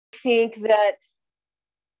think that,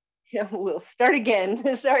 yeah, we'll start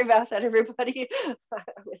again. Sorry about that, everybody. I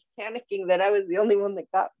was panicking that I was the only one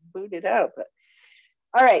that got booted out. But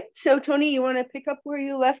all right, so Tony, you want to pick up where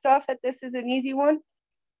you left off at this is an easy one?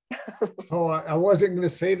 Oh, I wasn't going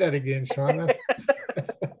to say that again, Shauna.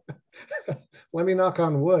 Let me knock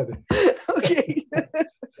on wood. Okay.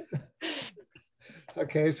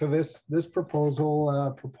 Okay, so this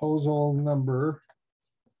proposal, proposal number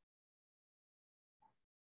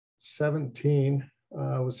 17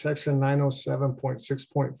 was section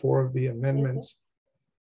 907.6.4 of the amendments,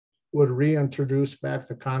 would reintroduce back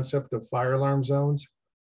the concept of fire alarm zones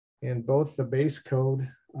in both the base code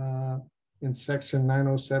in section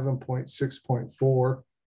 907.6.4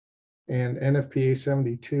 and NFPA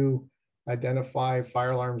 72 identify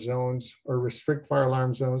fire alarm zones or restrict fire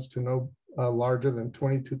alarm zones to no larger than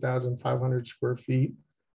 22,500 square feet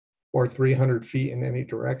or 300 feet in any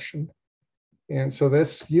direction. And so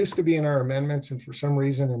this used to be in our amendments, and for some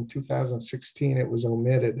reason in 2016 it was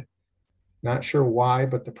omitted. Not sure why,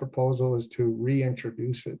 but the proposal is to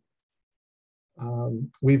reintroduce it.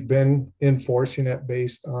 We've been enforcing it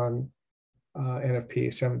based on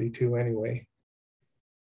NFPA 72 anyway.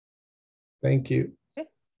 Thank you. Okay.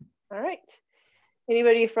 All right.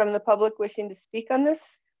 Anybody from the public wishing to speak on this?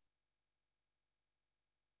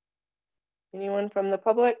 Anyone from the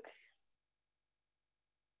public?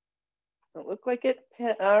 Don't look like it.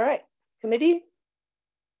 All right. Committee?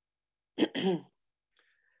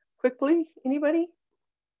 Quickly, anybody?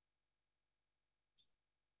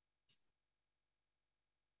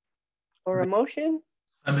 Or a motion?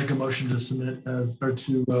 I make a motion to submit as, or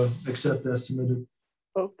to accept as submitted.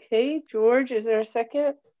 Okay, George, is there a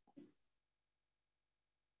second?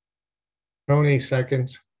 Tony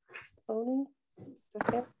seconds. Tony,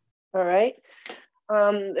 second. All right.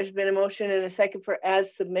 There's been a motion and a second for as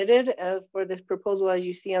submitted for this proposal as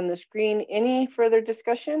you see on the screen. Any further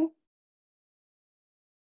discussion?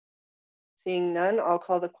 Seeing none, I'll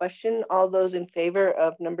call the question. All those in favor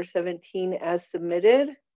of number 17 as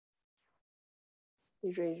submitted,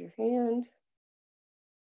 please raise your hand.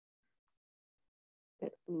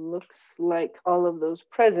 It looks like all of those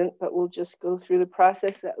present, but we'll just go through the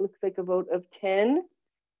process. That looks like a vote of 10.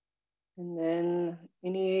 And then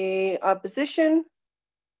any opposition?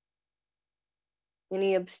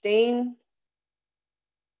 Any abstain?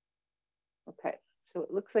 Okay, so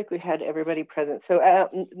it looks like we had everybody present. So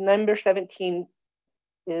number 17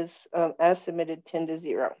 is as submitted,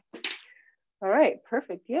 10-0. All right,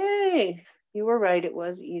 perfect, yay. You were right, it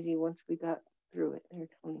was easy once we got through it there,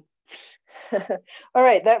 Tony. All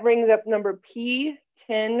right, that brings up number P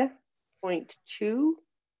 10.2.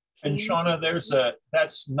 And Shauna,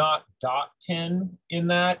 that's not .10 in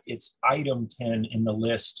that, it's item 10 in the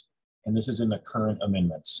list. And this is in the current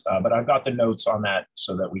amendments, but I've got the notes on that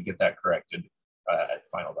so that we get that corrected at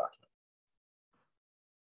final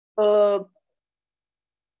document.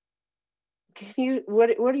 Can you, what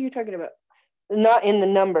are you talking about? Not in the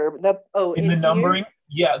number, in the numbering,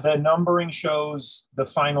 yeah, the numbering shows the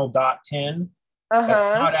final .10. That's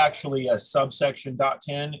not actually a subsection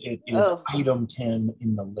 .10, it is item 10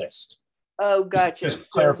 in the list. Oh, gotcha. Just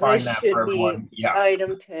clarifying that for everyone. Yeah.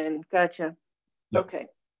 Item 10, gotcha. Yep. Okay.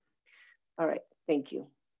 All right, thank you.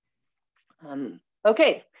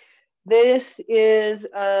 Okay, this is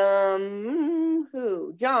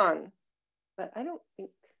who? John, but I don't think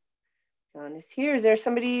John is here. Is there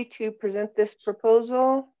somebody to present this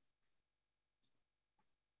proposal?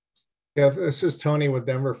 Yeah, this is Tony with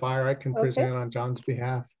Denver Fire. I can present on John's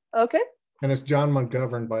behalf. Okay. And it's John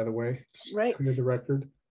McGovern, by the way. Right. To the record.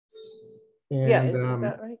 And yeah, is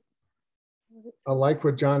that right? I like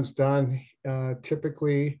what John's done.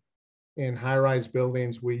 Typically, in high-rise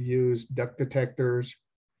buildings, we use duct detectors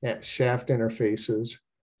at shaft interfaces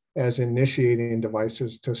as initiating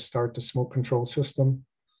devices to start the smoke control system.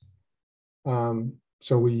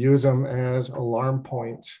 So we use them as alarm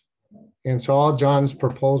points. And so all John's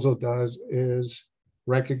proposal does is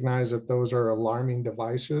recognize that those are alarming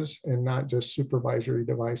devices and not just supervisory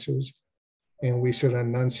devices. And we should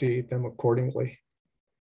enunciate them accordingly.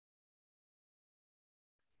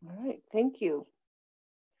 All right, thank you.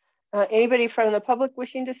 Anybody from the public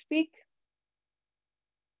wishing to speak?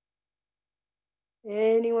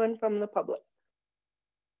 Anyone from the public?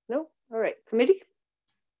 No? All right, committee?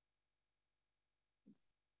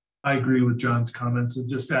 I agree with John's comments. It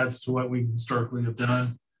just adds to what we historically have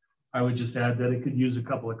done. I would just add that it could use a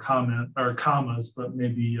couple of commas, but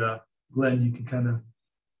maybe Glenn, you can kind of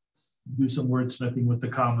do some wordsmithing with the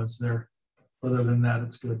commas there. Other than that,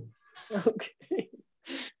 it's good. Okay.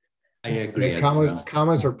 I agree.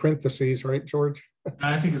 Commas are parentheses, right, George?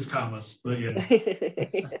 I think it's commas, but yeah.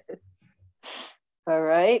 All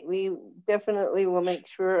right, we definitely will make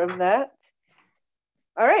sure of that.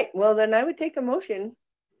 All right, well then I would take a motion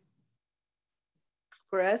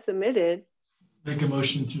for as submitted. Make a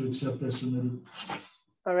motion to accept as submitted.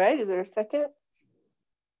 All right, is there a second?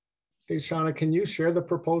 Hey, Shauna, can you share the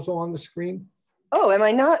proposal on the screen? Oh, am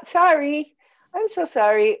I not? Sorry. I'm so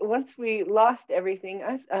sorry. Once we lost everything,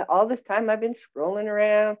 all this time I've been scrolling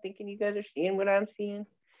around thinking you guys are seeing what I'm seeing.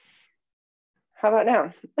 How about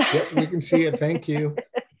now? Yep, we can see it. Thank you.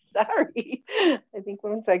 Sorry. I think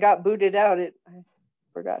once I got booted out, I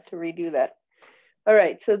forgot to redo that. All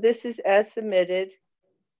right, so this is as submitted.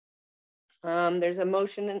 There's a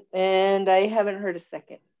motion and I haven't heard a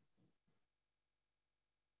second.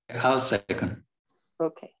 I'll second.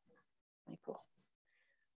 Okay, Michael.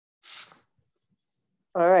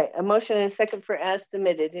 All right, a motion and a second for as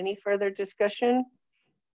submitted. Any further discussion?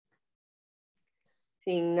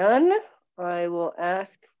 Seeing none, I will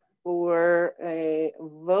ask for a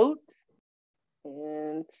vote.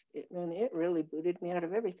 And it really booted me out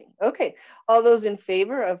of everything. Okay, all those in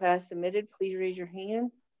favor of as submitted, please raise your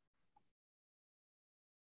hand.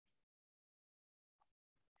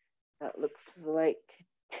 That looks like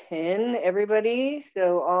 10, everybody.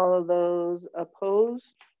 So all of those opposed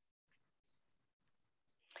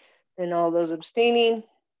and all those abstaining,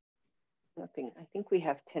 nothing. I think we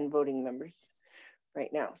have 10 voting members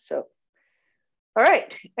right now. So, all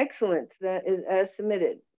right, excellent. That is as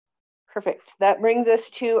submitted. Perfect. That brings us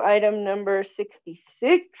to item number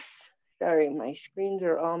 66. Sorry, my screens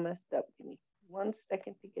are all messed up. Give me 1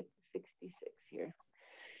 second to get to 66 here.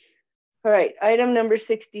 All right, item number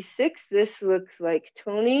 66. This looks like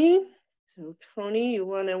Tony. So Tony, you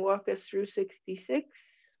want to walk us through 66?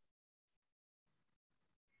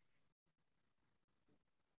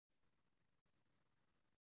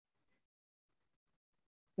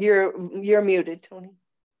 You're muted, Tony.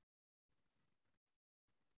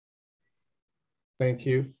 Thank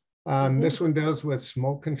you. This one deals with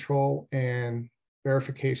smoke control and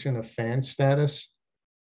verification of fan status.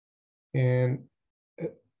 And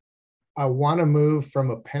I want to move from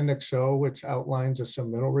Appendix O, which outlines the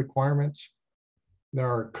submittal requirements.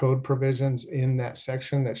 There are code provisions in that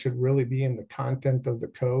section that should really be in the content of the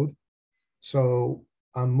code. So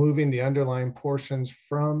I'm moving the underlying portions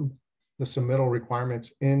from the submittal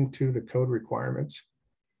requirements into the code requirements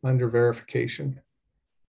under verification.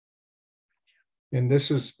 And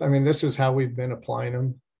this is, I mean, this is how we've been applying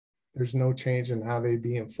them. There's no change in how they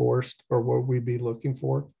be enforced or what we'd be looking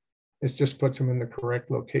for. It just puts them in the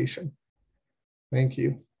correct location. Thank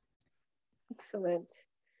you. Excellent.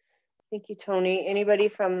 Thank you, Tony. Anybody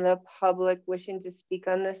from the public wishing to speak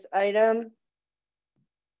on this item?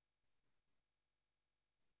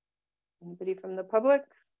 Anybody from the public?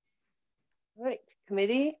 All right,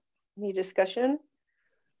 committee, any discussion?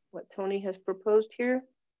 What Tony has proposed here?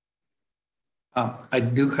 I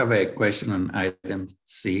do have a question on item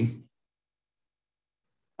C.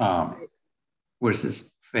 Where it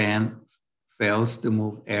says fan fails to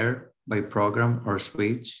move air by program or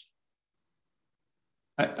switch.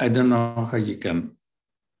 I don't know how you can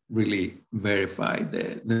really verify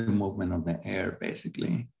the movement of the air,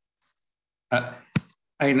 basically.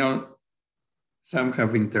 I know some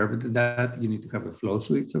have interpreted that you need to have a flow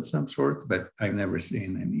switch of some sort, but I've never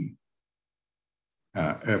seen any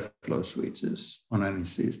airflow switches on any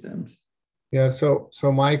systems. Yeah, so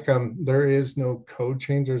Mike, there is no code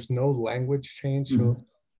change. There's no language change. So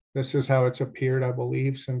this is how it's appeared, I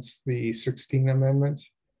believe, since the 16 amendments.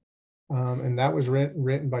 And that was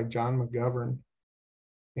written by John McGovern.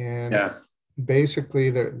 And basically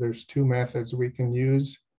there's two methods. We can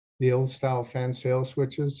use the old style fan sale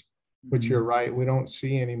switches, which you're right, we don't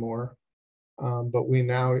see anymore. But we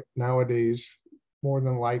nowadays more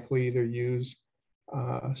than likely either use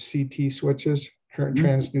CT switches, current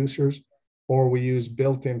transducers, or we use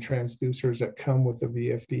built-in transducers that come with the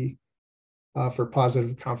VFD for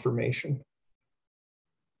positive confirmation.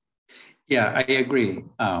 Yeah, I agree.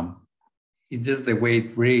 It's just the way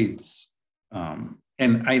it reads. And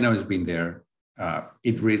I know it's been there.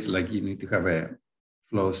 It reads like you need to have a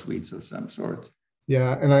flow switch of some sort.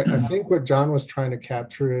 Yeah, and I think what John was trying to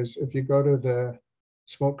capture is if you go to the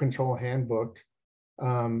smoke control handbook,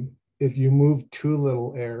 if you move too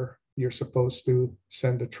little air, you're supposed to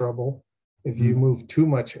send a trouble. If you move too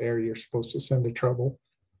much air, you're supposed to send a trouble.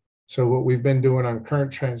 So what we've been doing on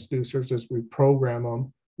current transducers is we program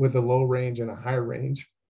them with a low range and a high range.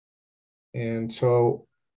 And so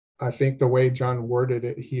I think the way John worded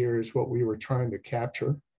it here is what we were trying to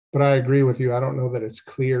capture. But I agree with you. I don't know that it's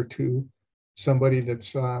clear to somebody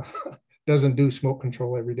that's doesn't do smoke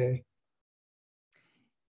control every day.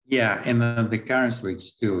 Yeah, and the current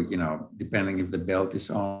switch too, depending if the belt is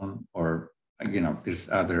on or, there's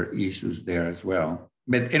other issues there as well.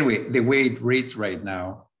 But anyway, the way it reads right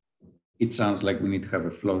now, it sounds like we need to have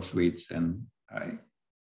a flow switch. And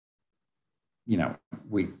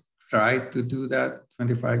we tried to do that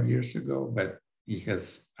 25 years ago, but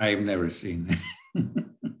I've never seen it.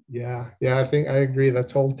 Yeah, I think I agree.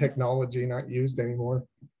 That's old technology, not used anymore.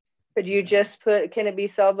 Could you just can it be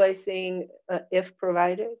solved by saying if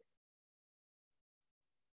provided?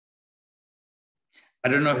 I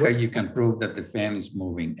don't know how you can prove that the fan is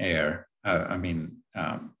moving air.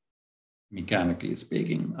 Mechanically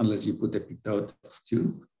speaking, unless you put a pitot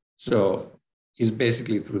tube. So it's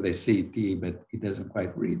basically through the CT, but it doesn't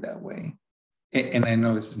quite read that way. And I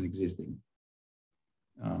know it's an existing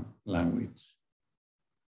language.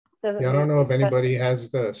 Yeah, I don't know if anybody has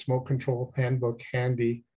the smoke control handbook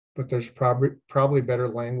handy, but there's probably better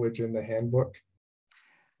language in the handbook.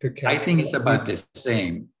 I think it's about the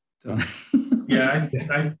same. So. Yeah,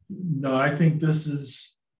 I think this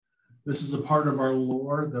is a part of our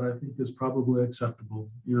lore that I think is probably acceptable.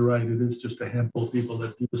 You're right, it is just a handful of people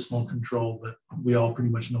that do the smoke control, but we all pretty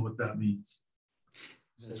much know what that means.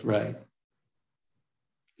 That's right.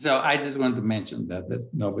 So I just wanted to mention that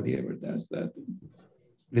nobody ever does that.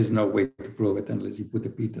 There's no way to prove it unless you put a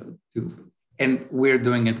pitot tube. And we're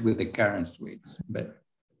doing it with the current switch, but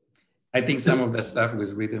I think some of that stuff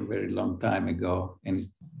was written a very long time ago and it's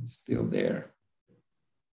still there.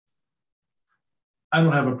 I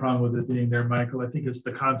don't have a problem with it being there, Michael. I think it's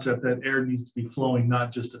the concept that air needs to be flowing,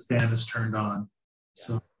 not just a fan is turned on.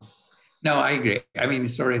 So, no, I agree. I mean,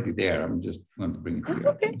 it's already there. I'm just going to bring it to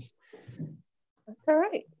your attention. That's all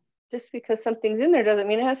right. Just because something's in there doesn't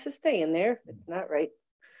mean it has to stay in there. It's not right.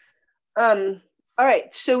 All right.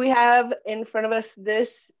 So we have in front of us this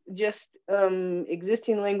just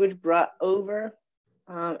existing language brought over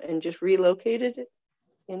and just relocated it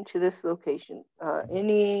into this location.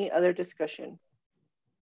 Any other discussion?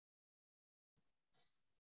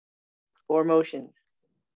 Or motions?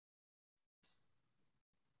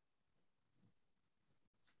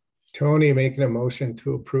 Tony making a motion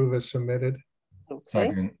to approve as submitted. Okay.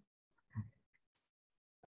 Second.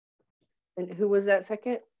 And who was that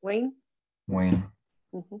second? Wayne? Wayne.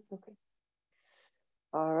 Okay.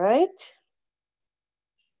 All right.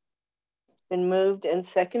 Been moved and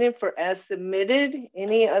seconded for as submitted.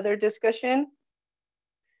 Any other discussion?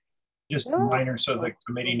 Just minor, so the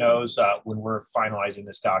committee knows when we're finalizing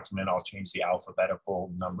this document, I'll change the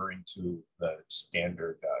alphabetical numbering to the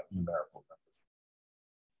standard numerical number.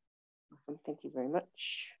 Awesome. Thank you very much.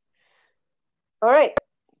 All right.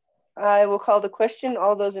 I will call the question.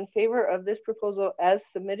 All those in favor of this proposal as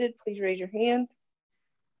submitted, please raise your hand.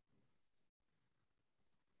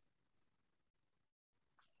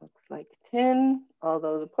 Looks like 10. All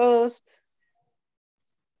those opposed?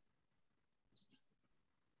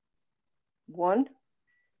 1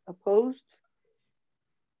 opposed.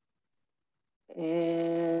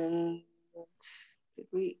 And did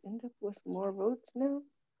we end up with more votes now?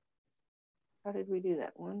 How did we do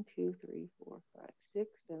that? 1, 2, 3, 4, 5, 6,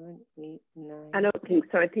 7, 8, 9. I don't think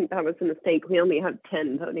so. I think that was a mistake. We only have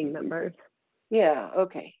 10 voting members. Yeah,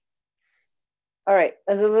 okay. All right.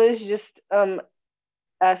 So let's just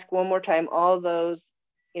ask one more time. All those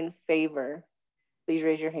in favor, please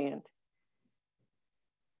raise your hand.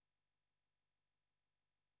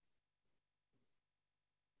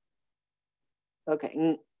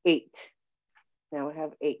 Okay, 8. Now we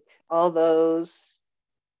have 8. All those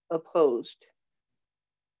opposed?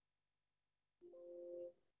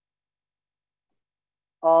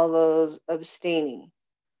 All those abstaining?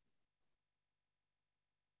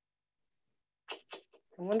 I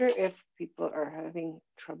wonder if people are having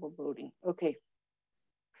trouble voting. Okay.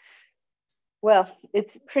 Well,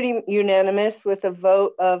 it's pretty unanimous with a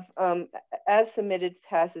vote of as submitted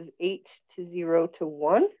passes 8-0 to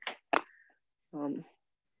 1.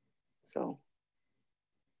 So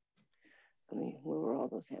let me lower all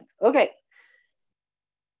those hands. Okay.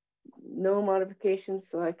 No modifications,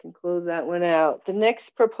 so I can close that one out. The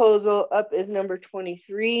next proposal up is number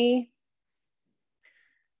 23.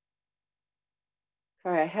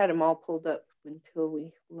 Sorry, I had them all pulled up until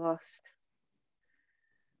we lost.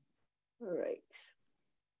 All right.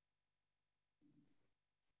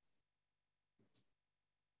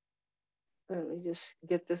 Let me just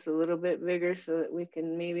get this a little bit bigger so that we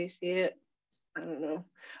can maybe see it. I don't know.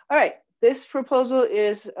 All right, this proposal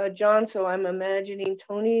is John, so I'm imagining,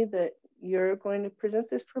 Tony, that you're going to present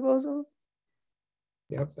this proposal?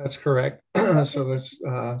 Yep, that's correct. So this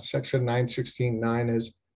section 916.9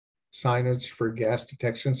 is signage for gas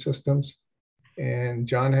detection systems. And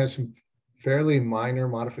John has some fairly minor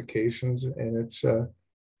modifications, and it's a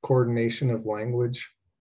coordination of language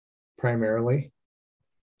primarily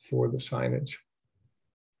for the signage.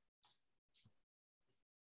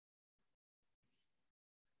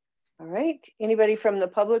 All right, anybody from the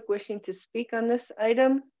public wishing to speak on this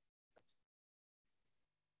item?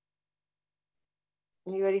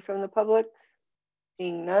 Anybody from the public?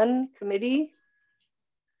 Seeing none, committee?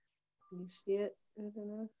 Can you see it? I don't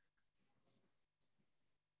know.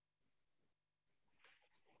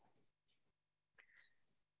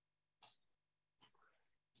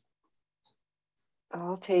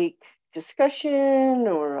 I'll take discussion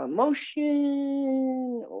or a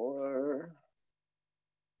motion or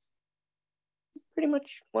pretty much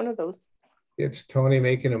one of those. It's Tony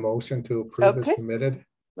making a motion to approve as Okay. submitted.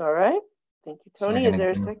 All right. Thank you, Tony. Is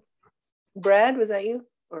there a second? Brad, was that you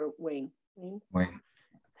or Wayne? Wayne.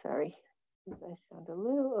 Sorry. I sound a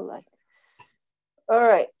little alike. All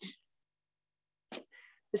right.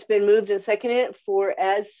 It's been moved and seconded for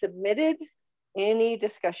as submitted. Any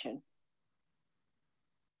discussion?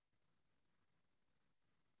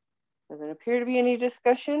 Doesn't appear to be any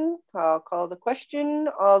discussion. I'll call the question.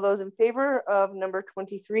 All those in favor of number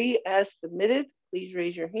 23 as submitted, please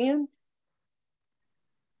raise your hand.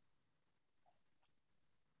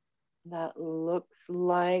 That looks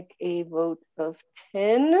like a vote of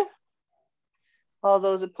 10. All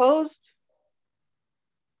those opposed?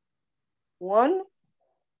 1.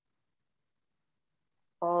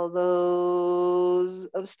 All those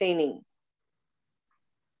abstaining?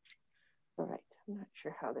 All right, I'm not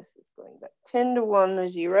sure how this is going, but 10 to 1 to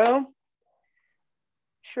 0.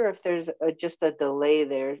 Sure, if there's just a delay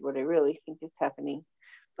there is what I really think is happening.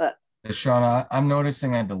 But Hey, Sean, I'm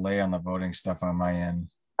noticing a delay on the voting stuff on my end.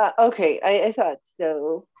 Okay, I thought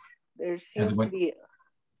so. There seems to be.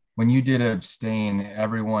 When you did abstain,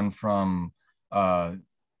 everyone from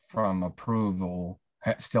approval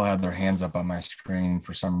still had their hands up on my screen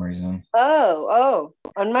for some reason. Oh,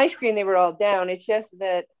 on my screen they were all down. It's just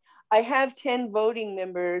that I have 10 voting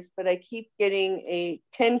members, but I keep getting a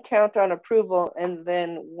 10 count on approval and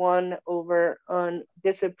then 1 over on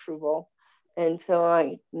disapproval. And so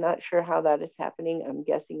I'm not sure how that is happening. I'm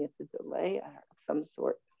guessing it's a delay of some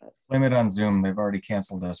sort. Blame it on Zoom. They've already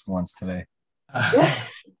canceled us once today.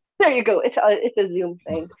 There you go. It's a Zoom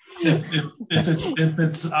thing. If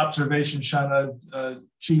it's observation, Shauna,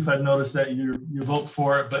 Chief, I've noticed that you vote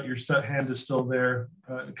for it, but your hand is still there.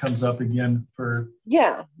 It comes up again for.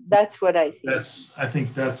 Yeah, that's what I see. I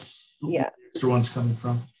think that's where the extra one's coming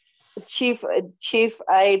from. Chief,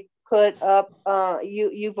 I put up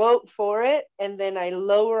you vote for it, and then I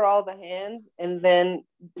lower all the hands, and then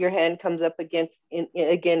your hand comes up again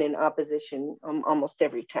in opposition almost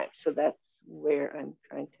every time. So that's where I'm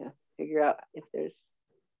trying to figure out if there's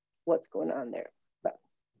what's going on there. But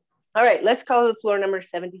all right, let's call the floor number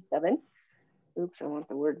 77. Oops, I want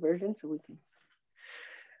the word version so we can.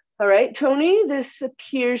 All right, Tony, this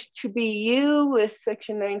appears to be you with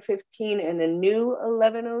section 915 and a new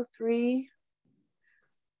 1103.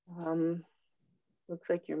 Looks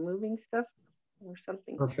like you're moving stuff or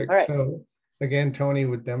something. Perfect. All right. So again, Tony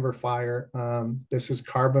with Denver Fire, this is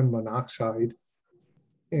carbon monoxide.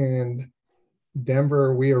 And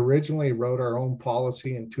Denver, we originally wrote our own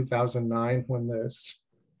policy in 2009 when the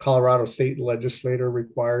Colorado state legislature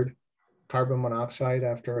required carbon monoxide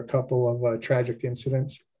after a couple of tragic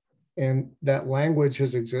incidents. And that language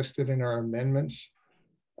has existed in our amendments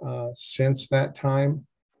since that time.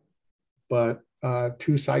 But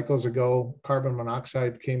 2 cycles ago, carbon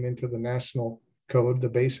monoxide came into the national code, the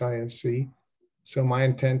base IFC. So my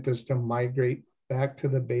intent is to migrate back to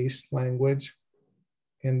the base language.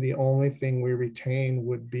 And the only thing we retain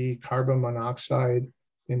would be carbon monoxide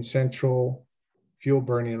in central fuel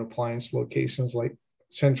burning appliance locations like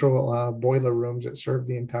central boiler rooms that serve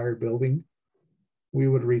the entire building. We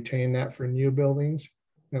would retain that for new buildings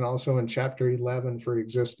and also in chapter 11 for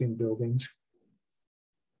existing buildings.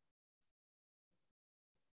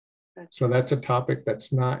 So that's a topic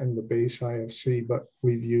that's not in the base IFC, but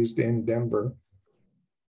we've used in Denver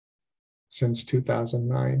since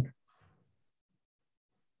 2009.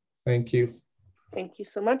 Thank you. Thank you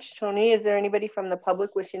so much, Tony. Is there anybody from the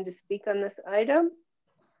public wishing to speak on this item?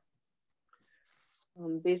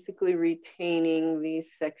 I'm basically retaining these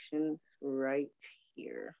sections right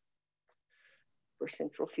here for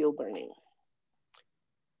central fuel burning.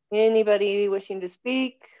 Anybody wishing to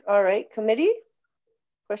speak? All right, committee?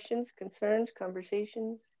 Questions, concerns,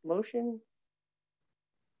 conversations, motion?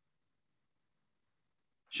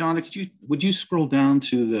 Shauna, would you scroll down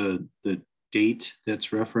to the date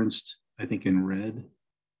that's referenced, I think in red?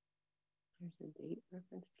 There's a date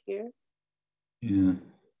referenced here. Yeah.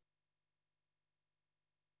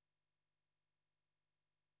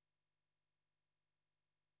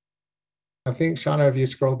 I think, Shauna, if you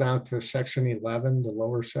scroll down to section 11, the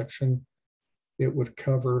lower section, it would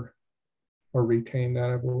cover or retain that,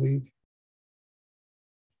 I believe.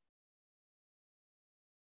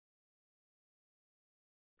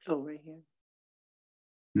 Oh, right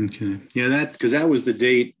here. Okay, yeah, because that was the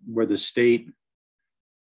date where the state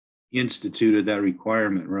instituted that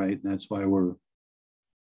requirement, right? That's why we're.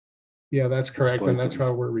 Yeah, that's correct. And that's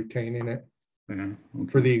Disappointing. why we're retaining it Yeah, okay.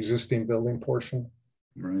 for the existing building portion.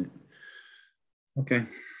 Right. Okay.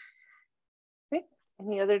 Okay.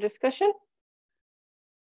 Any other discussion?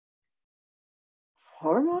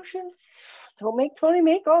 Or motion? Don't make Tony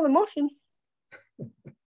make all the motions.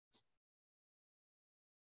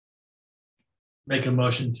 Make a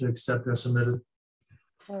motion to accept as submitted.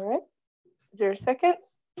 All right. Is there a second?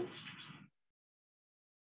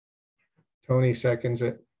 Tony seconds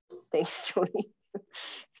it. Thanks, Tony.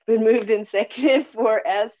 It's been moved and seconded for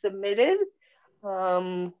as submitted.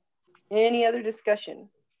 Any other discussion?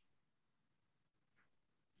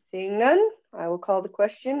 Seeing none, I will call the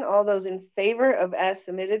question. All those in favor of as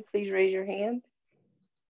submitted, please raise your hand.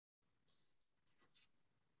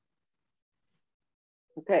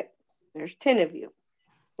 Okay, there's 10 of you.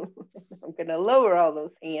 I'm going to lower all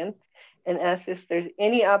those hands and ask if there's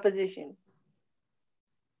any opposition.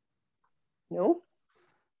 No?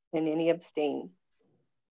 And any abstain?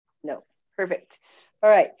 No. Perfect. All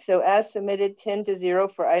right, so as submitted,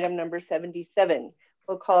 10-0 for item number 77.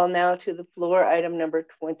 We'll call now to the floor item number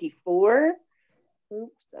 24.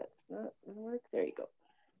 Oops, that's not going to work. There you go.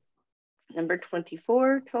 Number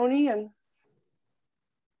 24, Tony, and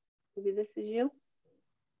maybe this is you.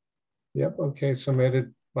 Yep. Okay.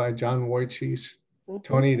 Submitted by John Wojcicki,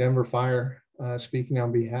 Tony, Denver Fire, speaking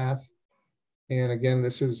on behalf. And again,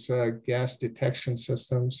 this is gas detection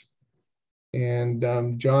systems.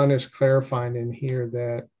 And John is clarifying in here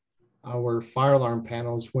that our fire alarm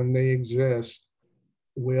panels, when they exist,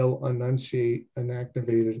 will enunciate an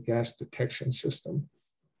activated gas detection system.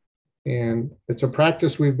 And it's a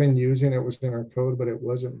practice we've been using. It was in our code, but it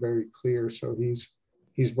wasn't very clear. So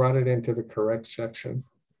he's brought it into the correct section.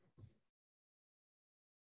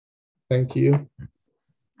 Thank you.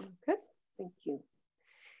 Okay, thank you.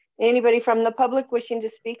 Anybody from the public wishing to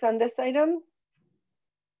speak on this item?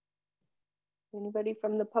 Anybody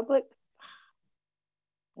from the public?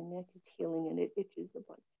 My neck is healing and it itches a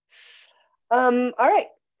bunch. All right,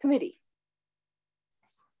 committee.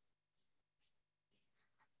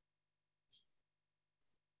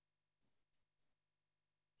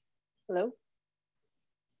 Hello?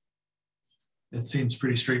 It seems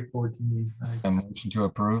pretty straightforward to me. A motion to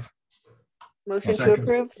approve. Motion to Second.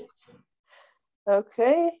 approve.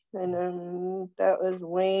 Okay, and that was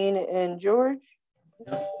Wayne and George.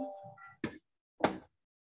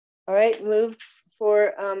 All right, moved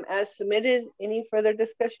for as submitted. Any further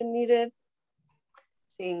discussion needed?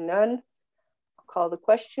 Seeing none, I'll call the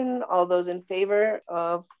question. All those in favor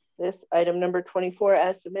of this item number 24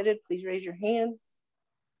 as submitted, please raise your hand.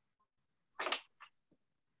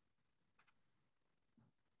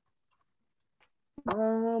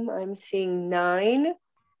 I'm seeing 9.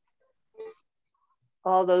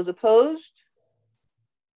 All those opposed?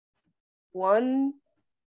 1,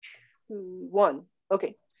 2, 1.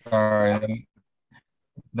 Okay. Sorry,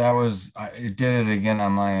 that was, it did it again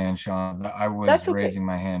on my end, Sean. I was That's okay. raising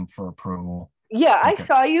my hand for approval. Yeah, Okay. I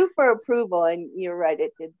saw you for approval, and you're right,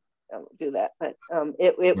 it did do that, but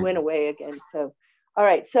it went away again. So, all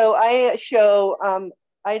right, so I show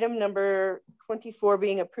item number 24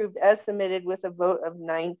 being approved as submitted with a vote of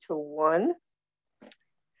 9-1.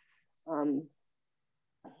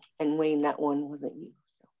 And Wayne, that one wasn't you.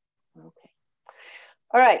 So, okay.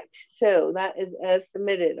 All right, so that is as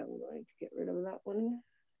submitted. I'm going to get rid of that one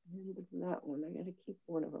and that one. I got to keep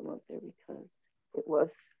one of them up there because it was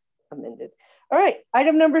amended. All right,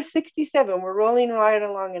 item number 67. We're rolling right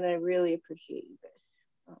along, and I really appreciate you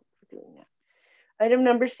guys for doing that. Item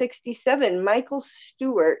number 67, Michael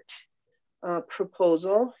Stewart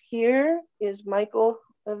proposal. Here is Michael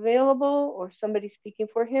available, or somebody speaking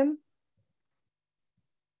for him?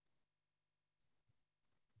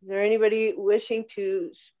 Is there anybody wishing to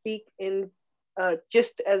speak in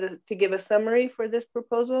just as to give a summary for this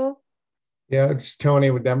proposal? Yeah, it's Tony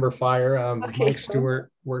with Denver Fire. Okay. Mike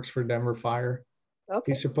Stewart works for Denver Fire.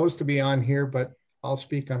 Okay. He's supposed to be on here, but I'll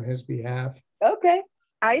speak on his behalf. Okay.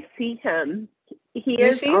 I see him. He You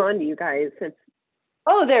is see him? on, you guys. It's,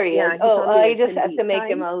 Oh, there he yeah, is. he's Oh, on the I just have to attendee make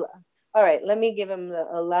side. him all right. Let me give him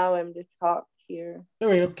allow him to talk here. There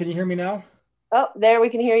we go. Can you hear me now? Oh, there, we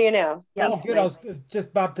can hear you now. Oh, Thanks, good. I was just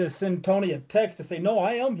about to send Tony a text to say, no,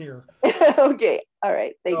 I am here. Okay. All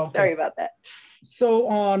right. Thanks. Okay. Sorry about that. So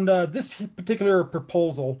on this particular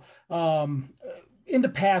proposal, in the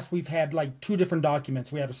past, we've had like two different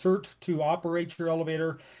documents. We had a cert to operate your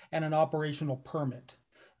elevator and an operational permit.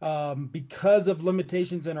 Because of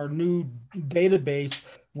limitations in our new database,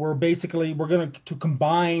 we're going to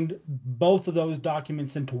combine both of those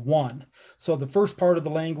documents into one. So the first part of the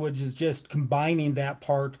language is just combining that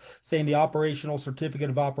part, saying the operational certificate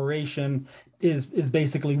of operation is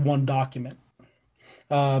basically one document.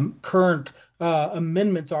 Current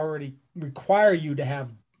amendments already require you to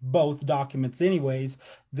have both documents anyways.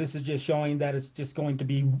 This is just showing that it's just going to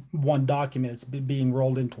be one document. It's being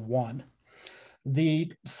rolled into one.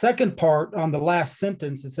 The second part on the last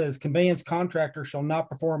sentence, it says conveyance contractor shall not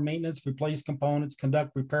perform maintenance, replace components,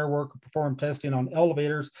 conduct repair work, or perform testing on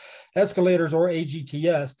elevators, escalators, or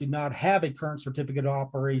AGTS do not have a current certificate of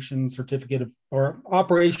operation or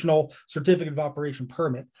operational certificate of operation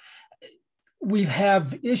permit. We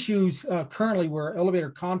have issues currently where elevator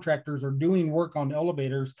contractors are doing work on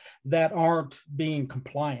elevators that aren't being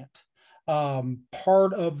compliant.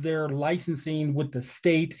 Part of their licensing with the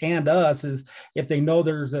state and us is if they know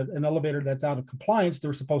there's an elevator that's out of compliance,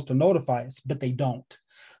 they're supposed to notify us, but they don't.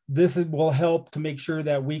 This will help to make sure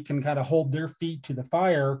that we can kind of hold their feet to the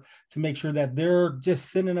fire to make sure that they're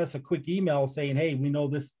just sending us a quick email saying, hey, we know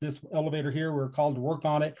this elevator here, we're called to work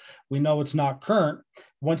on it. We know it's not current.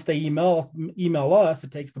 Once they email us,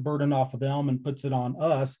 it takes the burden off of them and puts it on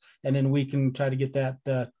us. And then we can try to get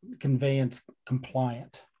that conveyance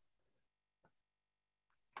compliant.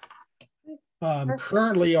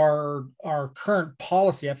 Currently, our current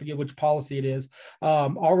policy, I forget which policy it is,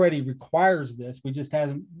 already requires this. We just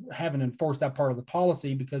haven't enforced that part of the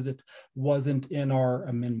policy because it wasn't in our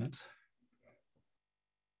amendments.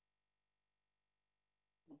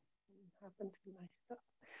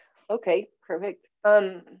 Okay, perfect.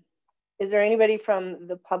 Is there anybody from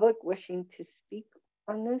the public wishing to speak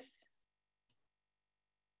on this?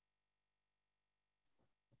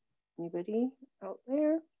 Anybody out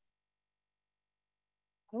there?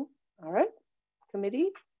 Oh, all right, committee.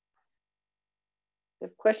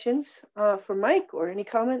 Have questions for Mike or any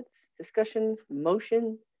comments, discussions,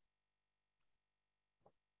 motion?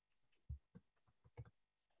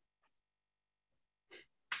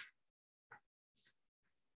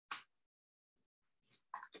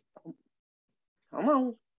 Come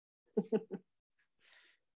on.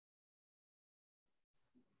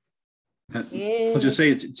 I'll just say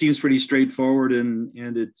it seems pretty straightforward and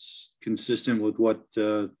it's consistent with what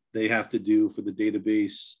they have to do for the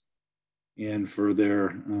database and for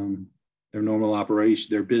their normal operation,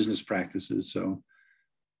 their business practices. So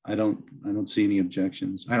I don't see any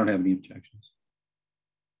objections. I don't have any objections.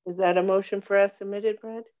 Is that a motion for as submitted,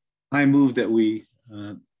 Brad? I move that we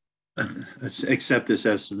accept this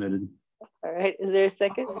as submitted. All right, is there a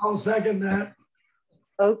second? I'll second that.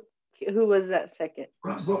 Oh, who was that second?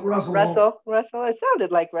 Russell. It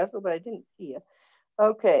sounded like Russell, but I didn't see you.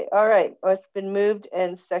 Okay, all right. Well, it's been moved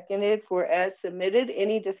and seconded for as submitted.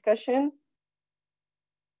 Any discussion?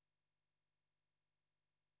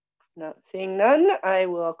 Not seeing none, I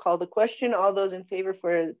will call the question. All those in favor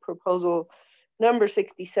for proposal number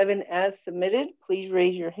 67 as submitted, please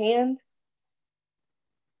raise your hand.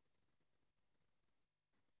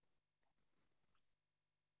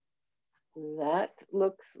 That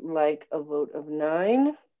looks like a vote of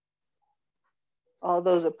 9. All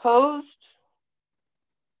those opposed?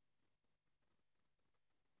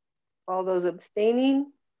 All those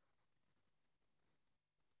abstaining?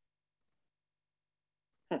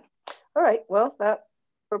 All right, well, that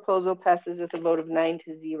proposal passes with a vote of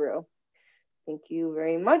 9-0. Thank you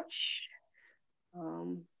very much.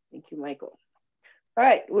 Thank you, Michael. All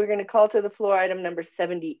right, we're going to call to the floor item number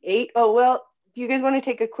 78. Oh, well, do you guys want to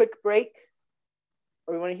take a quick break?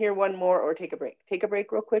 Or we want to hear one more or take a break? Take a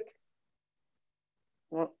break real quick.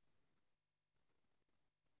 Well,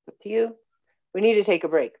 up to you. We need to take a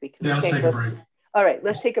break because let's take a break. All right,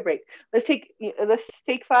 let's take a break. Let's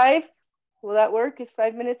take 5. Will that work? Is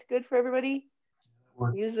 5 minutes good for everybody?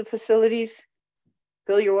 Use the facilities.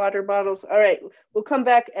 Fill your water bottles. All right, we'll come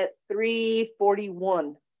back at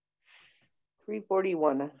 3:41.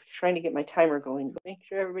 3:41. I'm trying to get my timer going, but make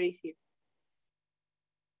sure everybody's here.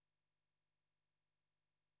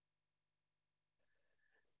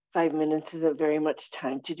 Five minutes isn't very much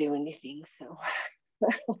time to do anything, so.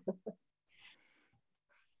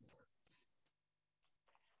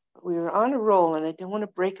 We were on a roll and I don't want to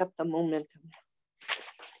break up the momentum.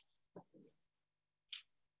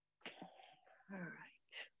 All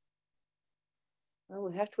right. Well,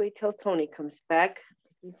 we have to wait till Tony comes back.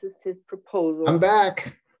 This is his proposal. I'm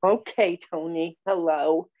back. Okay, Tony.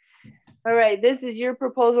 Hello. All right, this is your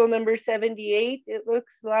proposal number 78, it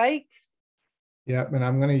looks like. Yeah, and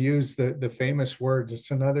I'm going to use the famous words.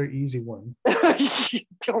 It's another easy one.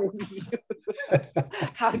 Don't you?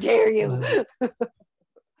 How dare you?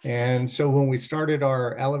 And so when we started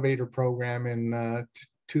our elevator program in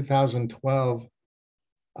 2012,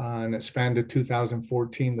 and it spanned to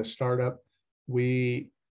 2014, the startup,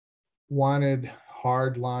 we wanted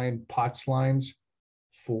hard line POTS lines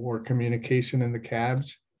for communication in the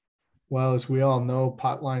cabs. Well, as we all know,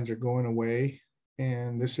 POT lines are going away,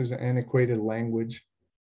 and this is an antiquated language.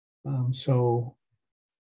 So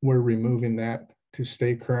we're removing that to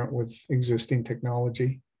stay current with existing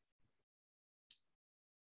technology.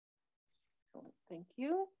 Thank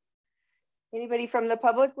you. Anybody from the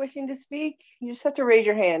public wishing to speak? You just have to raise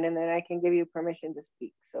your hand and then I can give you permission to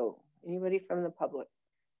speak. So anybody from the public?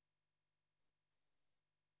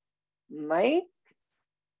 Mike,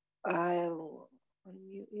 I'll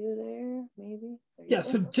unmute you there, maybe. There you Yeah, go.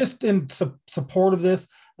 so just in support of this,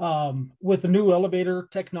 with the new elevator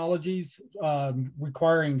technologies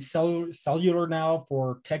requiring cellular now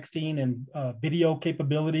for texting and video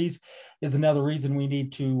capabilities is another reason we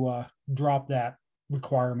need to drop that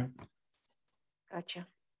requirement. Gotcha.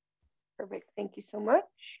 Perfect. Thank you so much.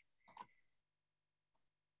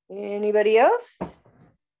 Anybody else? All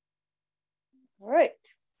right.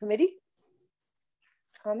 Committee?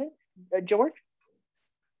 Comments? George?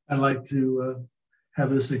 I'd like to have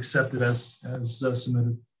this accepted as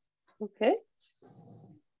submitted. Okay. Is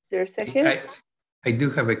there a second? I do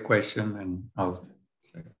have a question, and I'll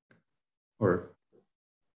or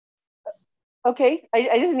okay.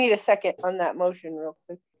 I just need a second on that motion real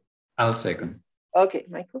quick. I'll second. Okay,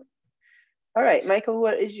 Michael. All right, Michael,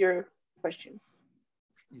 what is your question?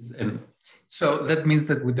 So that means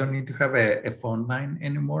that we don't need to have a phone line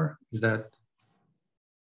anymore? Is that,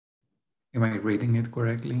 am I reading it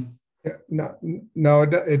correctly? Yeah, no,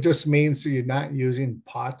 it just means that you're not using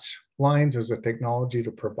POTS lines as a technology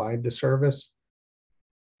to provide the service.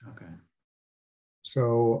 Okay.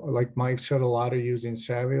 So like Mike said, a lot are using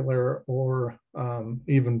cellular or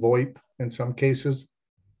even VoIP in some cases.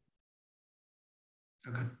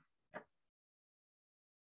 Okay.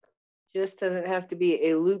 Just doesn't have to be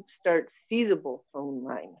a loop start feasible phone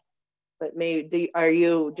line. But maybe, are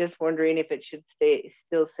you just wondering if it should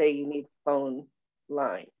still say you need phone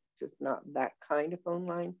line, just not that kind of phone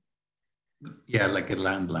line? Yeah, like a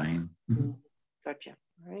landline. Mm-hmm. Gotcha.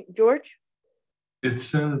 All right, George? It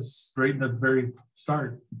says right in the very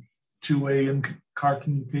start, two-way in-car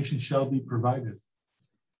communication shall be provided.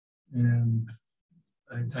 And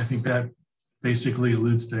I think that basically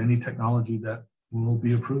alludes to any technology that will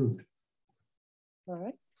be approved. All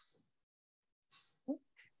right.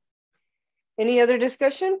 Any other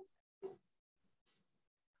discussion?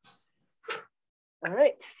 All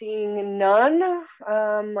right, seeing none,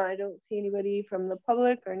 I don't see anybody from the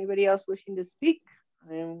public or anybody else wishing to speak.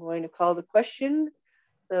 I am going to call the question.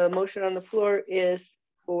 The motion on the floor is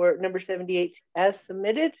for number 78 as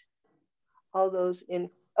submitted. All those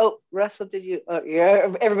in, oh, Russell, did you, oh,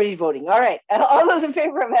 yeah, everybody's voting. All right, all those in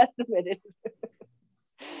favor of as submitted.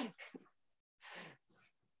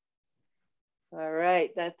 All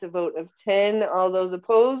right, that's a vote of 10. All those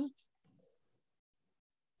opposed?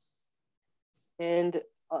 And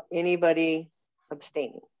anybody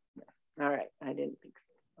abstaining? All right, I didn't think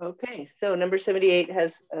so. Okay, so number 78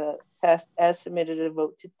 has passed as submitted, a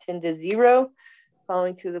vote to 10-0.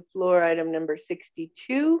 Calling to the floor item number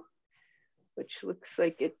 62, which looks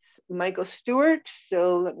like it's Michael Stewart.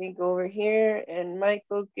 So let me go over here and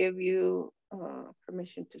Michael, give you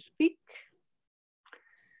permission to speak.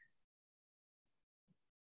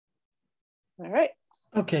 All right.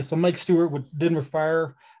 Okay, so Mike Stewart with Denver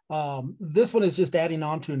Fire. This one is just adding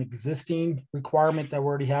on to an existing requirement that we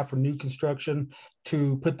already have for new construction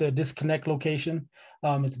to put the disconnect location.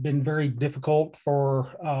 It's been very difficult for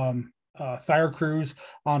fire crews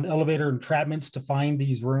on elevator entrapments to find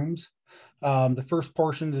these rooms. The first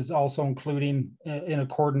portion is also including in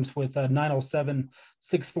accordance with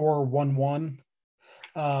 907-6411.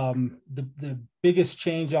 The biggest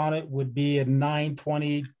change on it would be a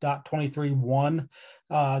 920.23.1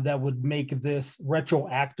 that would make this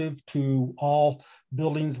retroactive to all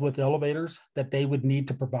buildings with elevators, that they would need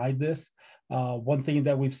to provide this. One thing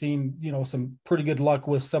that we've seen, some pretty good luck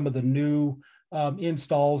with some of the new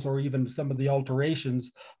installs or even some of the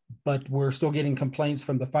alterations, but we're still getting complaints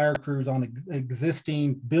from the fire crews on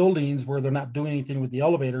existing buildings where they're not doing anything with the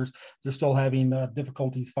elevators. They're still having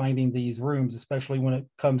difficulties finding these rooms, especially when it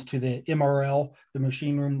comes to the MRL, the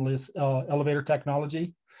machine roomless elevator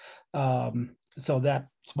technology. So that's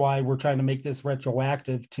why we're trying to make this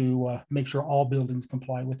retroactive to make sure all buildings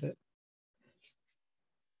comply with it.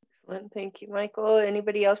 Excellent. Thank you, Michael.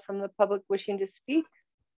 Anybody else from the public wishing to speak?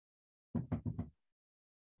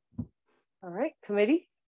 All right, committee.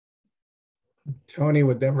 Tony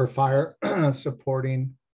with Denver Fire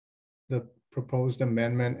supporting the proposed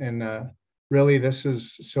amendment. And really this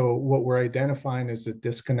is, so what we're identifying is the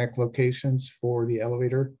disconnect locations for the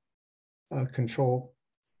elevator control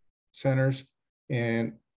centers.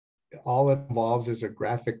 And all it involves is a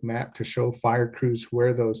graphic map to show fire crews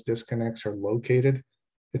where those disconnects are located.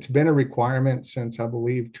 It's been a requirement since, I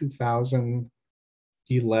believe,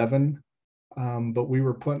 2011. But we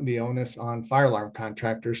were putting the onus on fire alarm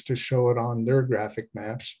contractors to show it on their graphic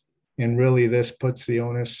maps. And really this puts the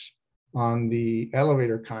onus on the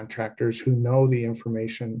elevator contractors who know the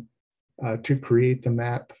information to create the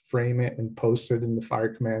map, frame it, and post it in the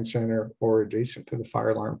fire command center or adjacent to the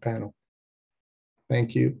fire alarm panel.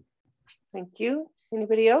 Thank you. Thank you.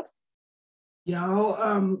 Anybody else? Yeah,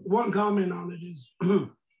 one comment on it is,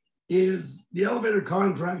 is the elevator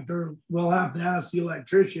contractor will have to ask the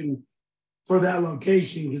electrician for that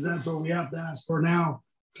location, because that's what we have to ask for now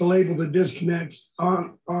to label the disconnects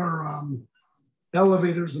on our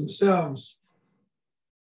elevators themselves.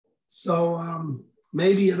 So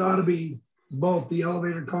maybe it ought to be both the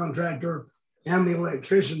elevator contractor and the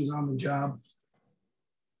electricians on the job.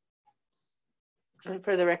 And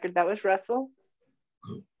for the record, that was Russell.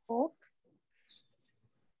 Cool. All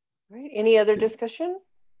right, any other discussion?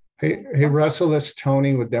 Hey, Russell, that's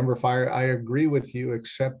Tony with Denver Fire. I agree with you,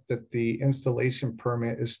 except that the installation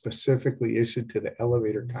permit is specifically issued to the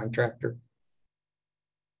elevator contractor.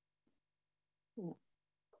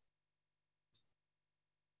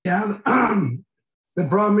 Yeah, the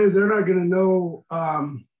problem is they're not going to know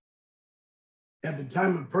at the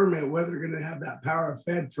time of permit whether they're going to have that power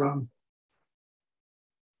fed from.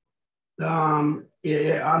 On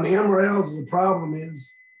the MRLs, the problem is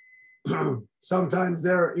sometimes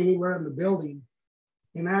they're anywhere in the building.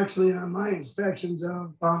 And actually on my inspections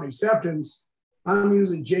on acceptance, I'm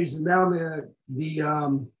usually chasing down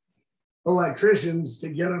the electricians to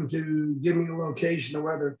get them to give me a location of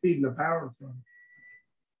where they're feeding the power from.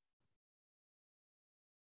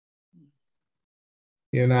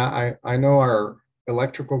 You know, I know our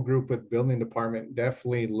electrical group with building department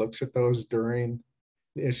definitely looks at those during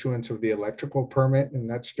the issuance of the electrical permit, and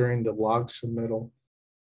that's during the log submittal.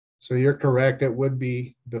 So you're correct, it would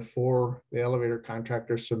be before the elevator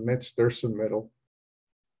contractor submits their submittal.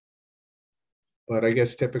 But I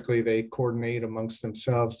guess typically they coordinate amongst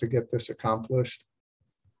themselves to get this accomplished.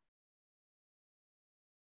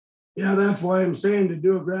 Yeah, that's why I'm saying to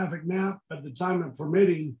do a graphic map at the time of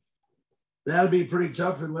permitting. That'd be pretty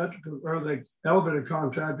tough for electrical or the elevator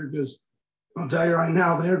contractor, because I'll tell you right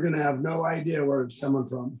now, they're going to have no idea where it's coming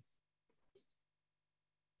from.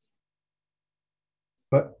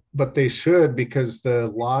 But they should, because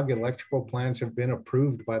the log electrical plans have been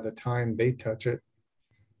approved by the time they touch it.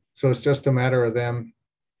 So it's just a matter of them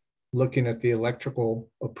looking at the electrical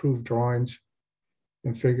approved drawings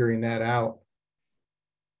and figuring that out.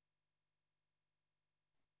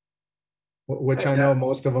 Which I know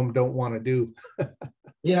most of them don't want to do.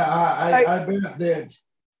 Yeah, I bet that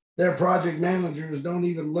their project managers don't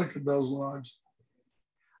even look at those logs.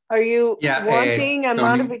 Are you wanting a Tony,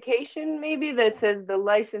 modification maybe that says the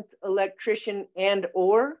licensed electrician and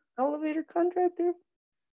or elevator contractor?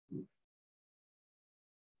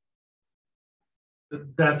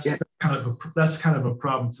 That's kind of a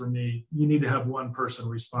problem for me. You need to have one person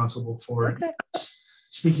responsible for it. Okay.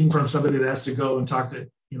 Speaking from somebody that has to go and talk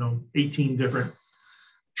to 18 different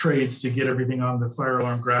trades to get everything on the fire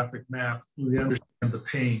alarm graphic map, we understand the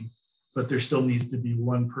pain, but there still needs to be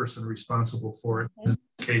one person responsible for it. In this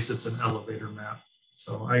case, it's an elevator map.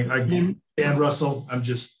 So I and Russell, I'm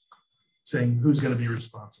just saying who's going to be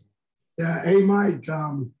responsible. Yeah. Hey, Mike,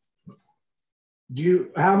 how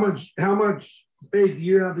much faith do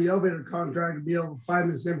you have the elevator contractor to be able to find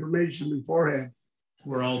this information beforehand?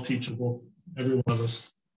 We're all teachable, every one of us.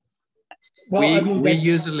 Well, we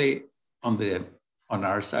usually on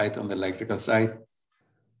our side, on the electrical side,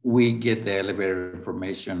 we get the elevator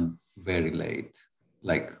information very late,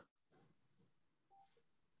 like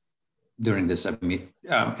during the submit.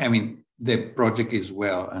 I mean, the project is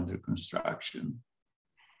well under construction.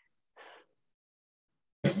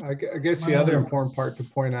 I guess the other important part to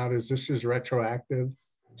point out is this is retroactive.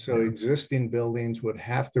 So existing buildings would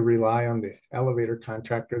have to rely on the elevator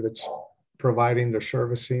contractor that's providing the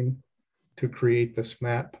servicing to create this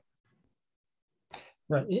map.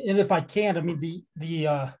 Right, and if I can, I mean,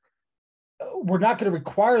 we're not going to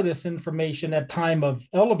require this information at time of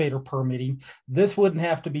elevator permitting. This wouldn't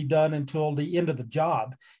have to be done until the end of the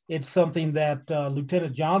job. It's something that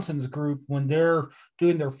Lieutenant Johnson's group, when they're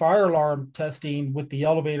doing their fire alarm testing with the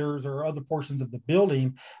elevators or other portions of the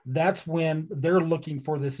building, that's when they're looking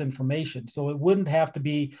for this information. So it wouldn't have to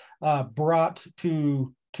be brought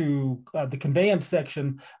to the conveyance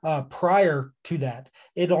section prior to that.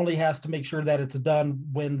 It only has to make sure that it's done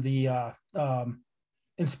when the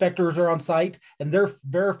inspectors are on site and they're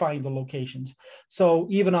verifying the locations. So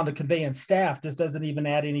even on the conveyance staff, this doesn't even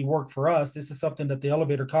add any work for us. This is something that the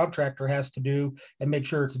elevator contractor has to do and make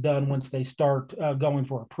sure it's done once they start going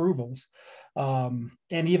for approvals. And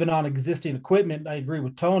even on existing equipment, I agree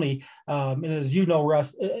with Tony. And as you know,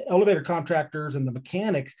 Russ, elevator contractors and the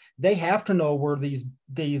mechanics, they have to know where these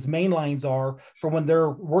main lines are for when they're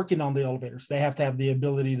working on the elevators. They have to have the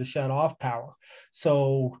ability to shut off power.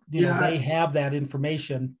 So, you know, they have that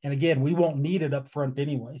information. And again, we won't need it up front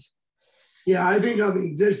anyways. Yeah, I think on the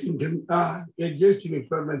existing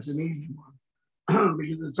equipment's an easy one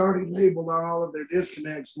because it's already labeled on all of their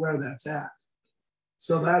disconnects where that's at.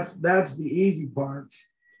 So that's the easy part.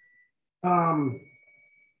 But on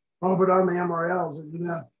the MRLs,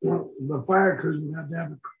 the fire crews would have to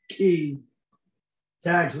have a key to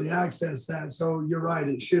actually access that. So you're right,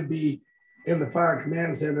 it should be in the fire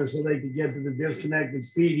command center so they could get to the disconnect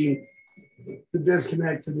that's feeding the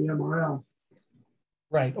disconnect to the MRL.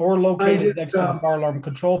 Right, or located next to the fire alarm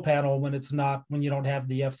control panel when it's not, when you don't have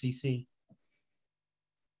the FCC.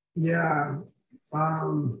 Yeah.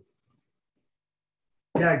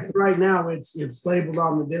 Yeah, right now it's labeled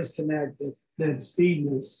on the disconnect that's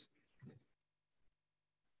feeding us.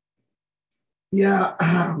 Yeah,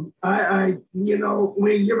 I you know,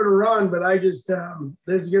 we give it a run, but I just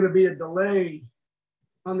there's going to be a delay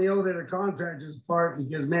on the elevator contractor's part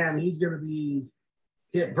because man, he's going to be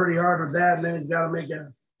hit pretty hard with that, and then he's got to make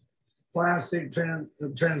a plastic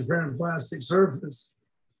transparent plastic surface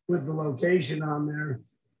with the location on there.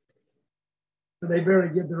 They better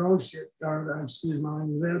get their own shit, or excuse my,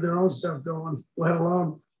 their own stuff going, let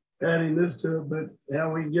alone adding this to it. But yeah,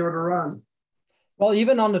 we can give it a run. Well,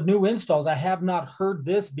 even on the new installs, I have not heard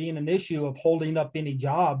this being an issue of holding up any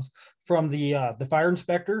jobs from the fire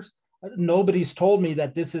inspectors. Nobody's told me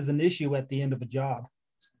that this is an issue at the end of a job.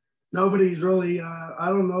 Nobody's really. I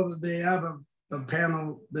don't know that they have a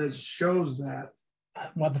panel that shows that.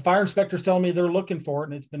 Well, the fire inspectors tell me they're looking for it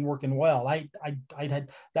and it's been working well. I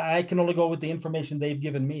can only go with the information they've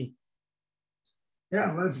given me.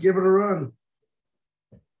 Yeah, let's give it a run.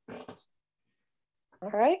 All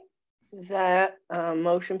right. Is that a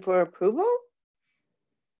motion for approval?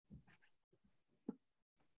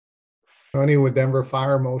 Tony with Denver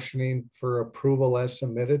Fire motioning for approval as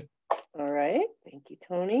submitted. All right. Thank you,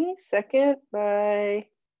 Tony. Second by.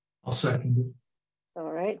 I'll second it. All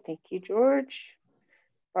right. Thank you, George.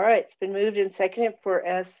 All right, it's been moved and seconded for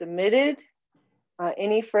as submitted.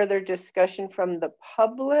 Any further discussion from the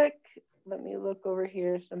public? Let me look over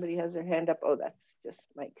here. Somebody has their hand up. Oh, that's just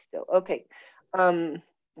Mike still. Okay. I'm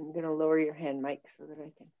going to lower your hand, Mike, so that I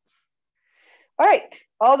can. All right.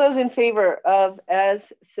 All those in favor of as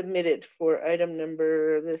submitted for item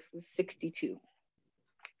number, this is 62.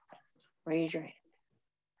 Raise your hand.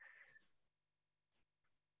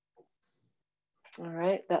 All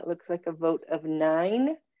right, that looks like a vote of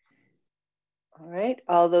 9. All right,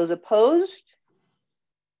 all those opposed?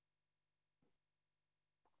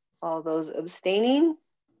 All those abstaining?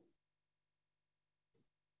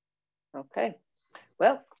 Okay,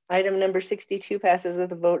 well, item number 62 passes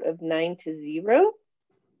with a vote of 9-0.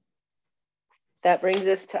 That brings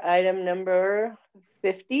us to item number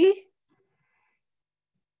 50.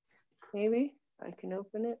 Maybe I can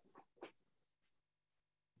open it.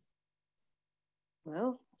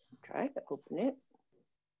 Well, try to open it.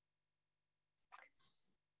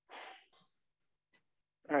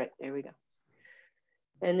 All right, there we go.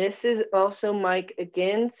 And this is also Mike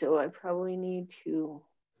again, so I probably need to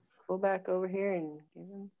go back over here and give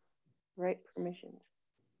him right permissions.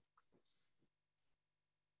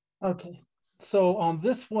 Okay, so on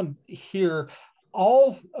this one here,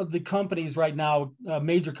 all of the companies right now,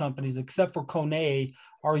 major companies, except for Kone,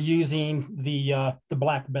 are using the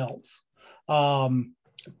black belts.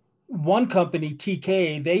 One company,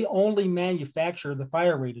 TK, they only manufacture the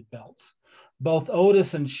fire rated belts. Both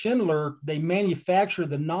Otis and Schindler, they manufacture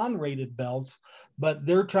the non-rated belts, but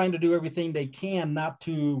they're trying to do everything they can not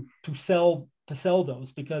to sell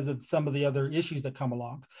those because of some of the other issues that come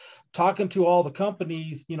along. Talking to all the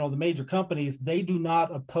companies, you know, the major companies, they do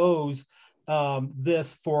not oppose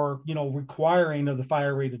this for, you know, requiring of the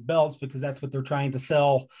fire rated belts, because that's what they're trying to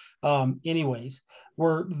sell anyways.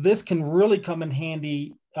 Where this can really come in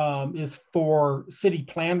handy is for city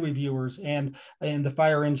plan reviewers and the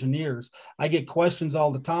fire engineers. I get questions all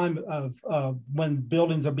the time of when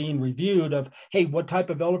buildings are being reviewed of, hey, what type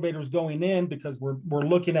of elevator is going in? Because we're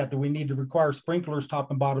looking at, do we need to require sprinklers top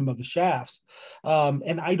and bottom of the shafts?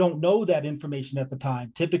 And I don't know that information at the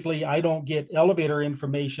time. Typically, I don't get elevator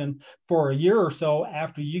information for a year or so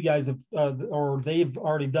after you guys have, or they've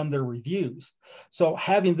already done their reviews. So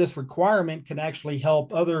having this requirement can actually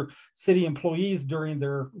help other city employees during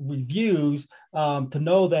their reviews to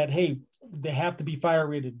know that, hey, they have to be fire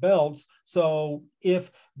rated belts. So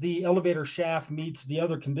if the elevator shaft meets the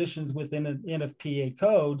other conditions within an NFPA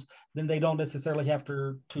codes, then they don't necessarily have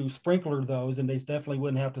to sprinkler those, and they definitely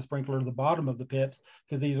wouldn't have to sprinkler the bottom of the pits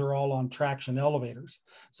because these are all on traction elevators.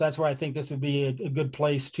 So that's where I think this would be a good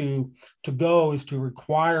place to go, is to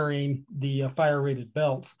requiring the fire rated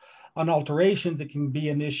belts. On alterations, it can be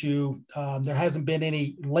an issue. There hasn't been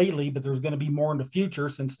any lately, but there's going to be more in the future,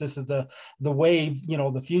 since this is the wave, you know,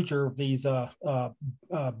 the future of these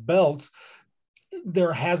belts.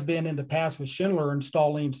 There has been in the past with Schindler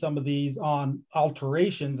installing some of these on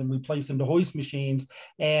alterations and replacing the hoist machines,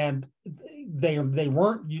 and they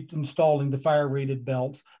weren't installing the fire rated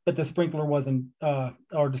belts, but the sprinkler wasn't,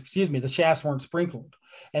 or excuse me, the shafts weren't sprinkled.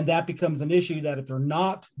 And that becomes an issue, that if they're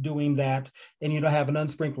not doing that and you don't have an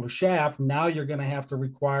unsprinkler shaft, now you're going to have to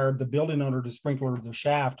require the building owner to sprinkler the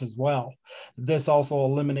shaft as well. This also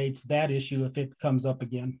eliminates that issue if it comes up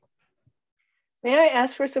again. May I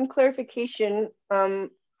ask for some clarification? The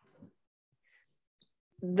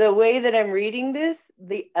way that I'm reading this,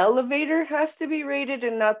 the elevator has to be rated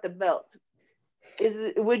and not the belt.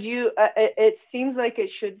 Would you, it seems like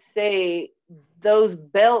it should say those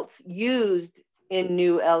belts used in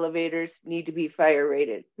new elevators need to be fire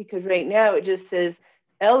rated, because right now it just says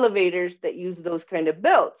elevators that use those kind of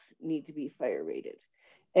belts need to be fire rated.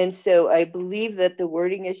 And so I believe that the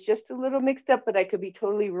wording is just a little mixed up, but I could be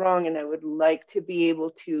totally wrong. And I would like to be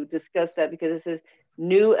able to discuss that, because it says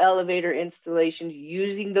new elevator installations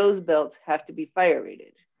using those belts have to be fire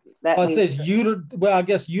rated. That it says, well, I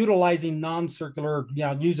guess utilizing non-circular,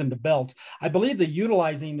 using the belts. I believe the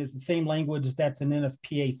utilizing is the same language that's in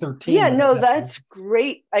NFPA 13. Yeah, no, that's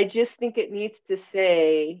great. I just think it needs to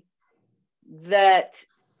say that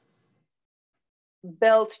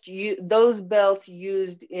those belts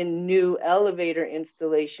used in new elevator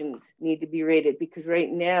installations need to be rated, because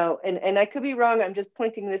right now, and I could be wrong, I'm just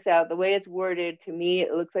pointing this out, the way it's worded, to me,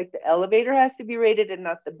 it looks like the elevator has to be rated and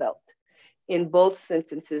not the belt in both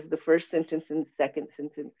sentences, the first sentence and second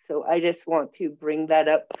sentence. So I just want to bring that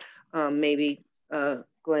up. Maybe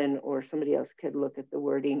Glenn or somebody else could look at the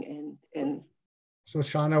wording and. So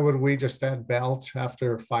Shauna, would we just add belt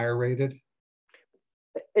after fire rated?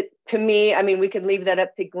 To me, I mean, we could leave that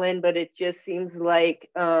up to Glenn, but it just seems like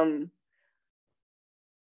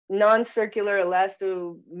non-circular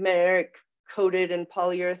elastomeric coated and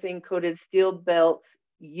polyurethane coated steel belts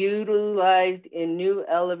utilized in new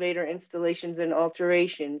elevator installations and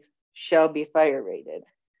alterations shall be fire rated,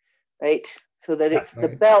 right? So that it's the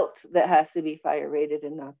belt that has to be fire rated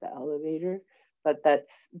and not the elevator. But that's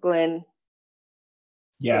Glenn.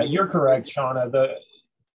 Yeah, you're correct, Shauna.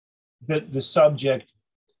 The subject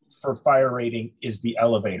for fire rating is the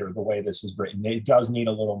elevator, the way this is written. It does need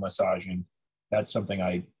a little massaging. That's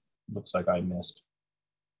something looks like I missed.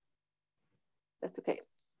 That's okay.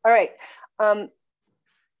 All right.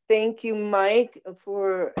 Thank you, Mike,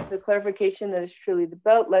 for the clarification that it's truly the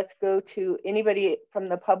belt. Let's go to anybody from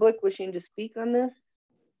the public wishing to speak on this.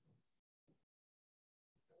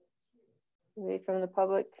 Anybody from the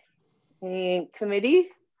public? Any committee?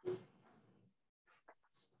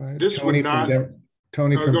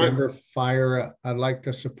 Tony from Denver Fire. I'd like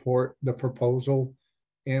to support the proposal.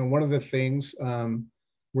 And one of the things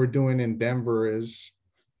we're doing in Denver is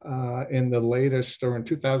in the latest, or in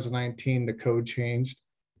 2019, the code changed,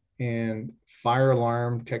 and fire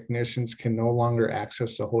alarm technicians can no longer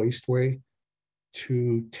access the hoistway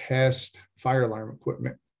to test fire alarm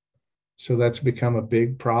equipment. So that's become a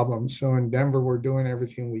big problem. So in Denver, we're doing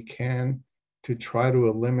everything we can to try to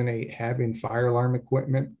eliminate having fire alarm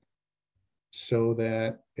equipment so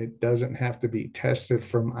that it doesn't have to be tested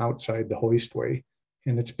from outside the hoistway.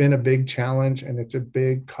 And it's been a big challenge, and it's a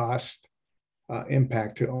big cost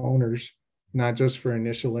impact to owners, not just for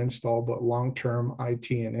initial install, but long-term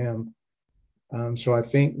IT&M. So I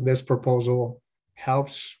think this proposal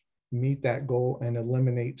helps meet that goal and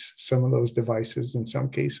eliminates some of those devices in some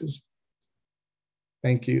cases.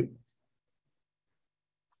 Thank you.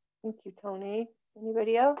 Thank you, Tony.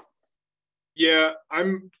 Anybody else? Yeah,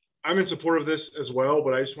 I'm in support of this as well,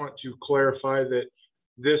 but I just want to clarify that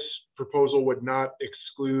this proposal would not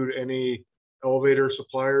exclude any elevator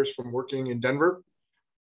suppliers from working in Denver.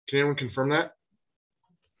 Can anyone confirm that?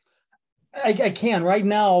 I can. Right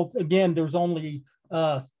now, again, there's only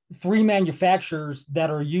 3 manufacturers that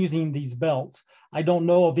are using these belts. I don't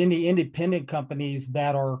know of any independent companies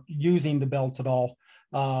that are using the belts at all.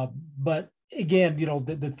 But again, you know,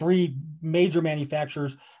 the 3 major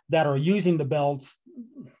manufacturers that are using the belts,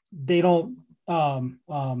 they don't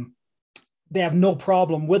they have no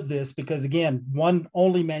problem with this because again, one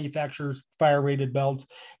only manufactures fire rated belts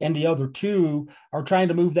and the other 2 are trying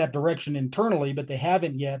to move that direction internally, but they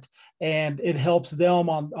haven't yet. And it helps them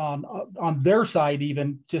on their side,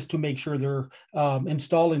 even just to make sure they're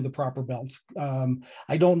installing the proper belts.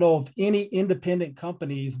 I don't know of any independent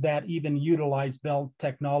companies that even utilize belt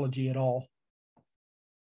technology at all.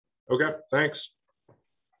 Okay, thanks.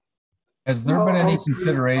 Has there been any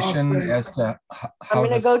consideration as to how I'm going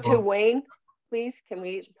to this go to Wayne, please. Can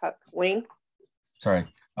we talk, Wayne? Sorry.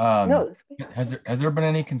 No. Has there been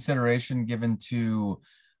any consideration given to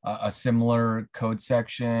a similar code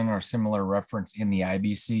section or similar reference in the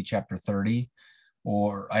IBC chapter 30?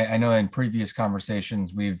 Or I know in previous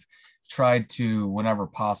conversations, we've tried to, whenever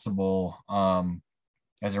possible,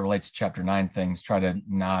 as it relates to chapter 9 things, try to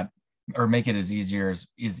not, or make it as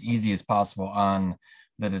easy as possible on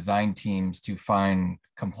the design teams to find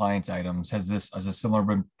compliance items. Has a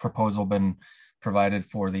similar proposal been provided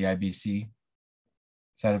for the IBC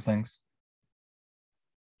side of things?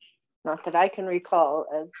 Not that I can recall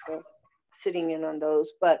as sitting in on those,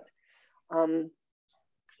 but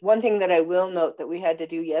one thing that I will note that we had to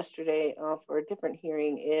do yesterday for a different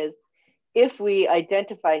hearing is if we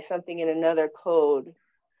identify something in another code,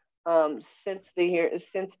 since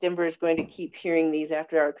Denver is going to keep hearing these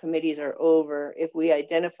after our committees are over, if we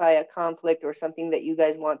identify a conflict or something that you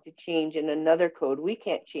guys want to change in another code, we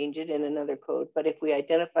can't change it in another code. But if we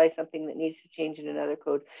identify something that needs to change in another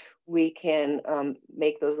code, we can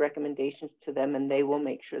make those recommendations to them and they will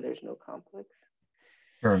make sure there's no conflicts.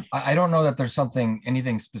 Sure. I don't know that there's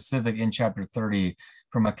anything specific in chapter 30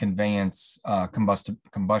 from a conveyance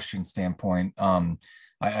combustion standpoint.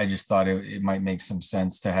 I just thought it might make some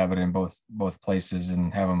sense to have it in both places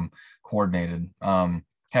and have them coordinated.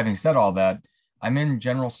 Having said all that, I'm in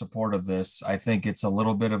general support of this. I think it's a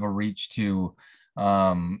little bit of a reach to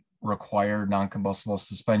require non-combustible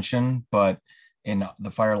suspension, but in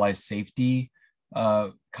the fire life safety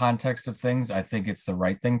context of things, I think it's the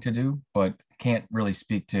right thing to do, but can't really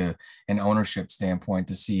speak to an ownership standpoint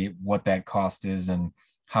to see what that cost is and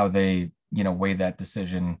how they, weigh that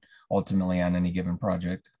decision ultimately on any given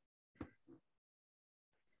project.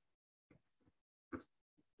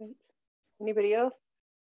 Anybody else?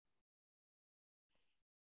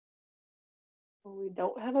 Well, we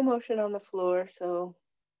don't have a motion on the floor, so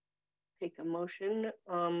take a motion.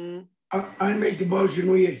 I make a motion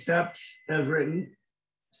we accept as written.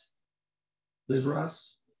 Liz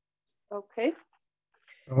Ross. Okay.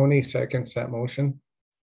 Tony seconds that motion.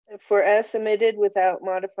 For as submitted without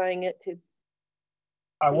modifying it to.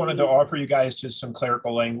 I wanted to offer you guys just some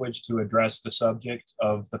clerical language to address the subject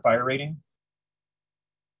of the fire rating.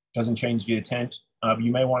 Doesn't change the intent.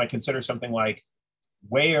 You may want to consider something like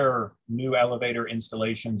where new elevator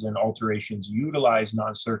installations and alterations utilize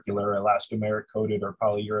non-circular elastomeric coated or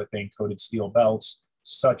polyurethane coated steel belts,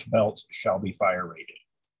 such belts shall be fire rated.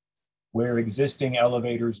 Where existing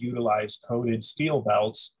elevators utilize coated steel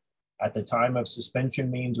belts, at the time of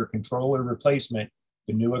suspension means or controller replacement,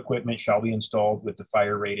 the new equipment shall be installed with the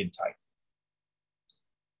fire rated type.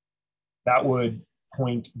 That would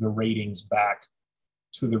point the ratings back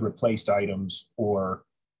to the replaced items or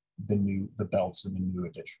the belts in the new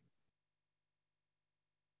edition.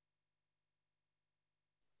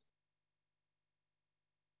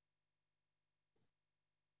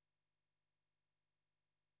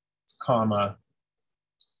 Comma,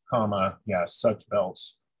 yeah, such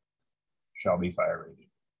belts shall be fire rated.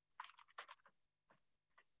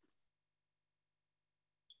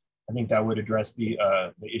 I think that would address the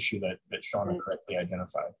issue that Shauna correctly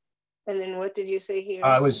identified. And then what did you say here?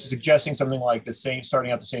 I was suggesting something like the same,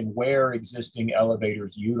 starting out the same, where existing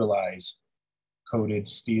elevators utilize coated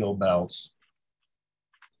steel belts.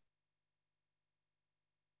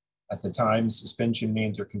 At the time suspension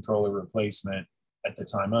means or controller replacement, at the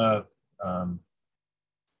time of,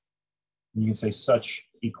 you can say such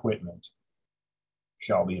equipment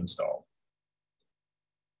shall be installed.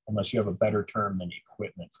 Unless you have a better term than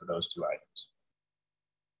equipment for those two items.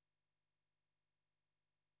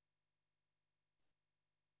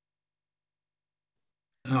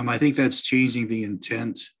 I think that's changing the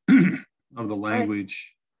intent of the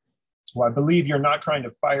language. Well, I believe you're not trying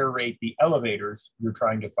to fire rate the elevators. You're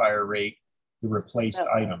trying to fire rate the replaced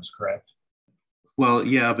items, correct? Well,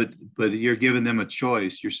 yeah, but you're giving them a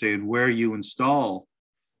choice. You're saying where you install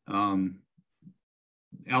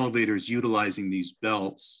elevators utilizing these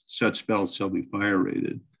belts, such belts shall be fire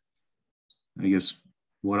rated. I guess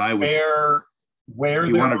what I would where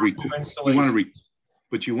you want to require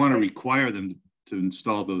them to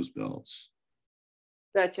install those belts.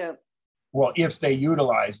 Gotcha. Well, if they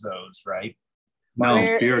utilize those, right? No,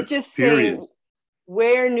 It's just saying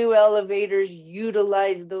where new elevators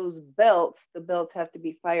utilize those belts, the belts have to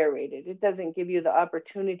be fire rated. It doesn't give you the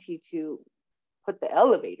opportunity to put the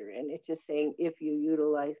elevator in. It's just saying if you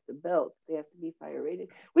utilize the belts, they have to be fire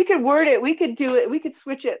rated. We could word it, we could do it, we could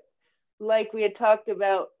switch it like we had talked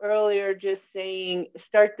about earlier, just saying,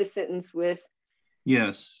 start the sentence with,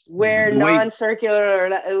 yes, where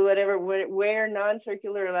non-circular or whatever, where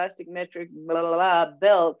non-circular elastic metric blah, blah, blah,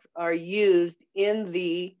 belts are used in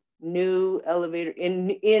the new elevator,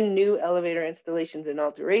 in new elevator installations and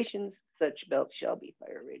alterations, such belts shall be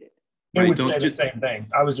fire rated. It would say the same thing.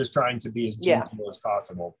 I was just trying to be as gentle as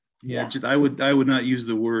possible. Yeah, I would not use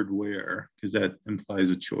the word where, because that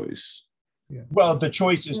implies a choice. Yeah. Well, the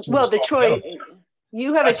choice is to the choice.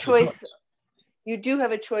 You have a choice. choice. You do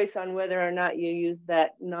have a choice on whether or not you use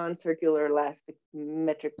that non-circular elastic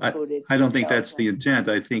metric coated. I don't think that's the intent.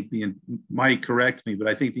 I think Mike, correct me, but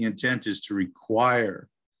I think the intent is to require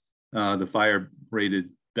the fire rated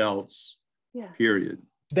belts. Yeah. Period.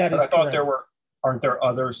 That is. I thought aren't there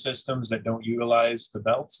other systems that don't utilize the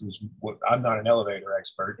belts? I'm not an elevator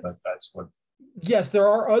expert, but that's what. Yes, there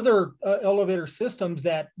are other elevator systems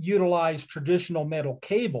that utilize traditional metal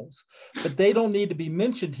cables, but they don't need to be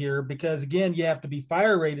mentioned here because, again, you have to be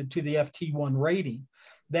fire rated to the FT1 rating.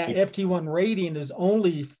 That FT1 rating is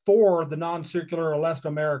only for the non-circular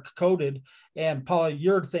elastomeric coated and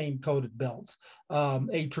polyurethane coated belts.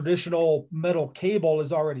 A traditional metal cable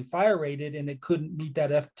is already fire rated and it couldn't meet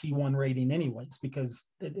that FT1 rating anyways because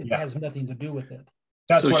it has nothing to do with it.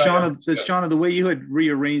 So Shauna, the way you had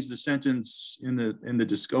rearranged the sentence in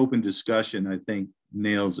the open discussion, I think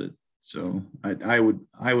nails it. So I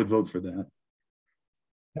would vote for that.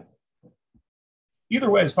 Either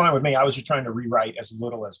way is fine with me. I was just trying to rewrite as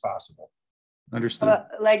little as possible. Understood.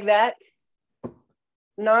 Like that,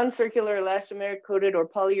 non-circular elastomeric coated or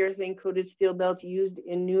polyurethane coated steel belts used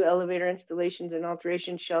in new elevator installations and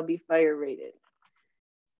alterations shall be fire rated.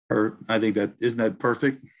 I think isn't that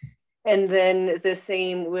perfect? And then the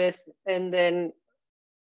same with, and then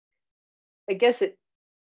I guess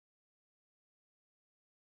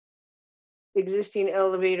existing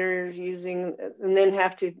elevators using, and then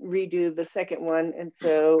have to redo the second one. And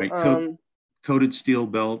so right. Coated steel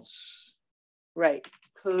belts. Right,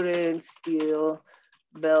 coated steel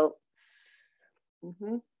belts.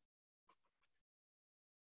 Mm-hmm.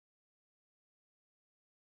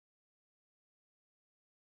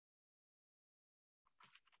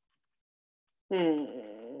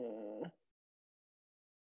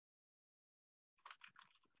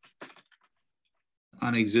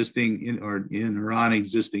 On existing on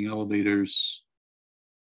existing elevators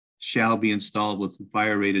shall be installed with the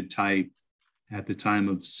fire rated type at the time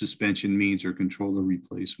of suspension means or controller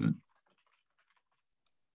replacement.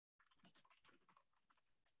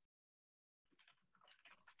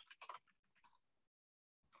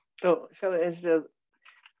 So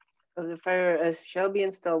the fire shall be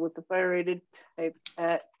installed with the fire rated type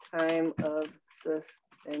at time of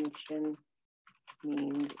suspension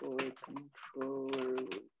means or controller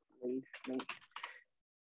replacement.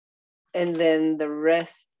 And then the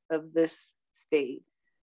rest of this stays.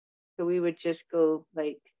 So we would just go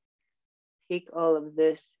like take all of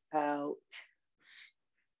this out.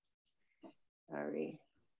 Sorry.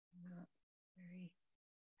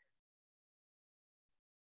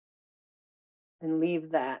 And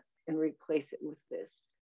leave that and replace it with this.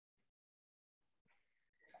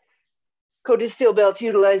 Coated steel belts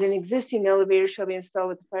utilizing existing elevators shall be installed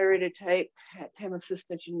with the fire rated type at time of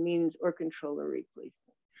suspension means or controller replacement.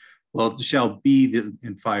 Well, it shall be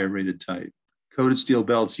in fire rated type. Coated steel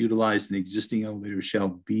belts utilized in existing elevators shall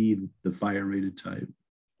be the fire rated type.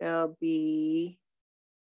 Shall be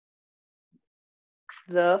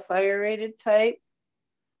the fire rated type.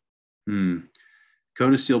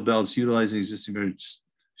 Coated steel belts utilizing existing elevators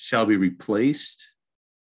shall be replaced.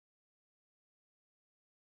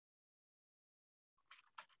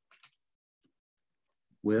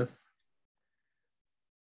 With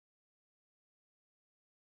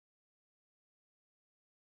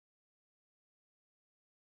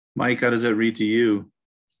Mike, how does that read to you?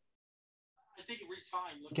 I think it reads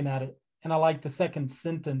fine looking at it. And I like the second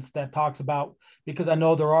sentence that talks about, because I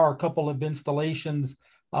know there are a couple of installations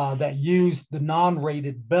that use the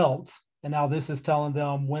non-rated belts. And now this is telling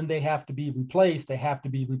them when they have to be replaced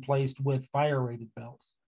with fire rated belts.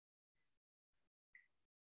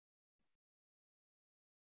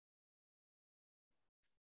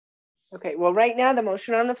 Okay, well, right now the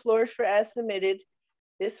motion on the floor is for as submitted.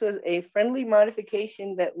 This was a friendly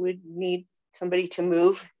modification that would need somebody to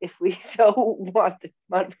move if we so want the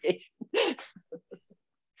modification.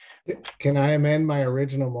 Can I amend my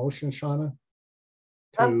original motion, Shauna?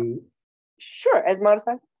 To sure, as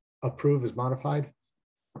modified. Approve as modified?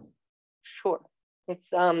 Sure. It's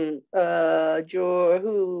who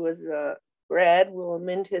was Brad will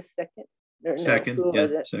amend his second. Or second, no, who yeah,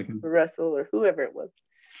 was it? second. Russell or whoever it was.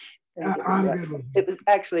 It was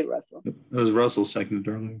actually Russell. It was Russell seconded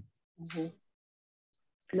earlier. Mm-hmm.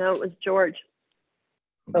 No, it was George.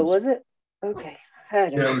 Oh, was it? Okay. I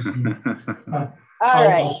don't know. It was me. All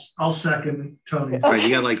right. I'll second Tony's. All right, you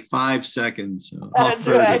got like 5 seconds. So I'll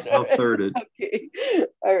third it. Okay.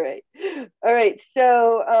 All right. All right.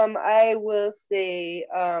 So I will say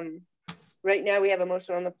right now we have a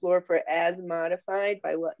motion on the floor for as modified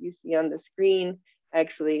by what you see on the screen.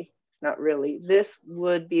 Actually, not really. This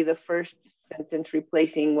would be the first sentence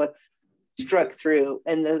replacing what's struck through,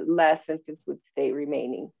 and the last sentence would stay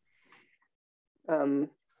remaining.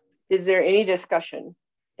 Is there any discussion?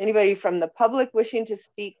 Anybody from the public wishing to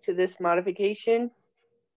speak to this modification?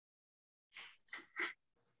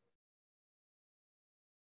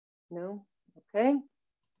 No? Okay.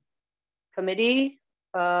 Committee,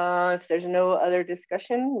 if there's no other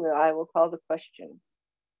discussion, I will call the question.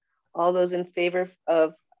 All those in favor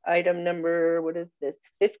of item number, what is this,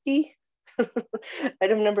 50?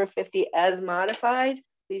 Item number 50 as modified,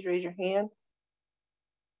 please raise your hand.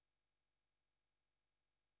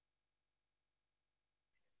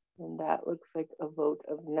 And that looks like a vote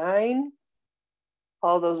of 9.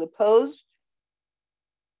 All those opposed?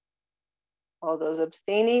 All those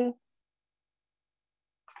abstaining?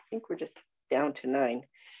 I think we're just down to 9.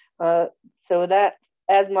 So that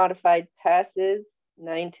as modified passes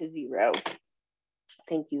 9-0.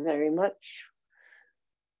 Thank you very much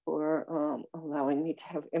for allowing me to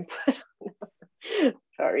have input.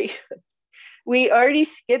 Sorry. We already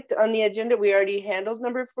skipped on the agenda. We already handled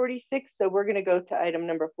number 46. So we're going to go to item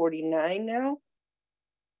number 49 now.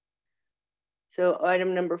 So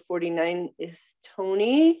item number 49 is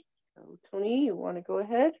Tony. So Tony, you want to go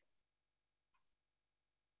ahead?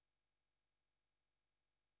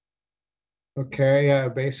 Okay,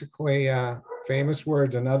 basically famous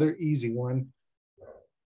words, another easy one.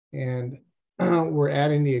 And we're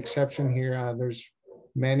adding the exception here. There's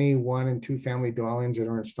many 1- and 2-family dwellings that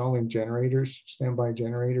are installing generators, standby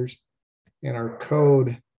generators. And our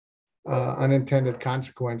code unintended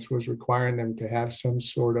consequence was requiring them to have some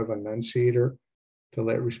sort of annunciator to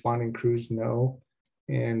let responding crews know.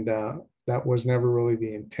 And that was never really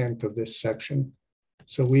the intent of this section.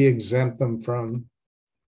 So we exempt them from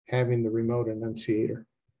having the remote annunciator.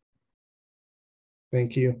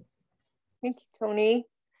 Thank you. Thank you, Tony.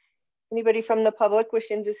 Anybody from the public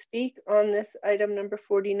wishing to speak on this item number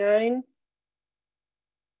 49?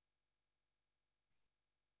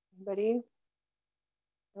 Anybody?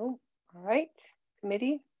 No? All right.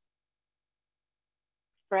 Committee?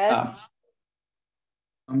 Brad?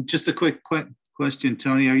 Just a quick question,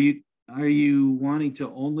 Tony. Are you wanting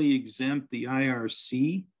to only exempt the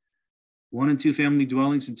IRC 1- and 2-family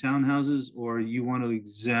dwellings and townhouses, or you want to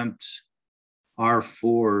exempt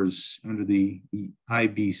R4s under the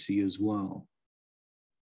IBC as well?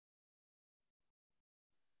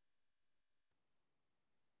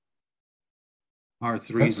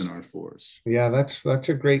 R3s and R4s. Yeah, that's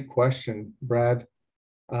a great question, Brad.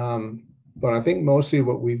 But I think mostly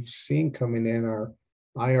what we've seen coming in are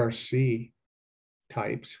IRC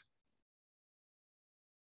types.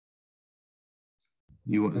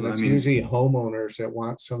 And it's usually homeowners that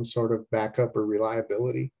want some sort of backup or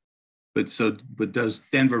reliability. But does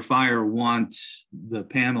Denver Fire want the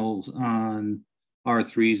panels on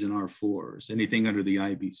R3s and R4s? Anything under the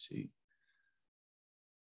IBC?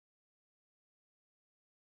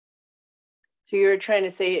 So you're trying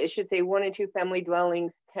to say it should say 1- and 2-family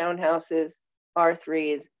dwellings, townhouses,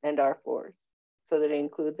 R3s, and R4s. So that it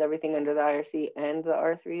includes everything under the IRC and the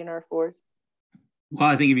R3 and R4s? Well,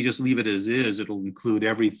 I think if you just leave it as is, it'll include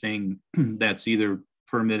everything that's either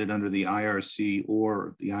permitted under the IRC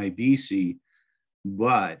or the IBC.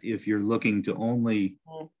 But if you're looking to only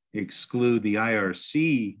exclude the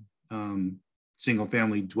IRC single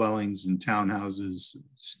family dwellings and townhouses,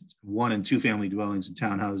 1- and 2-family dwellings and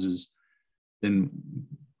townhouses, then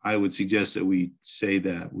I would suggest that we say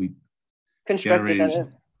that we Constructed generators.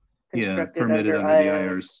 under, Yeah, constructed permitted under the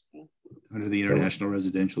IRS. under the International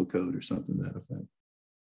Residential Code or something to that effect.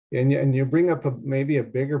 And you bring up maybe a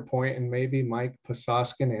bigger point, and maybe Mike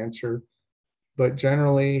Pasas can answer, but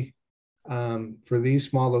generally for these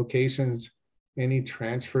small locations, any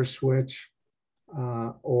transfer switch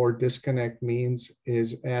or disconnect means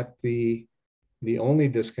is at the only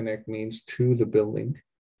disconnect means to the building.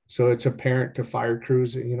 So it's apparent to fire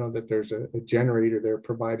crews, that there's a generator there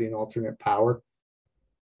providing alternate power.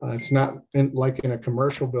 It's not like in a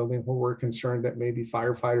commercial building where we're concerned that maybe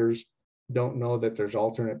firefighters don't know that there's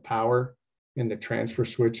alternate power and the transfer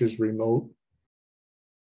switch is remote.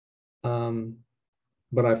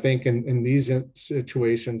 But I think in these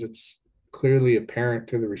situations, it's clearly apparent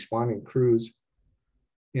to the responding crews.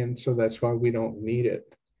 And so that's why we don't need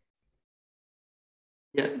it.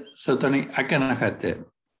 Yeah, so Tony, I kind of had the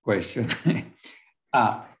question.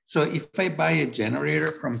 So if I buy a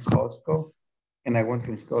generator from Costco and I want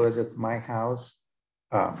to install it at my house,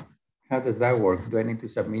 how does that work? Do I need to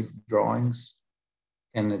submit drawings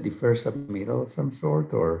and a deferred submittal of some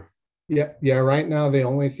sort, or? Yeah. Right now, the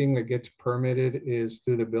only thing that gets permitted is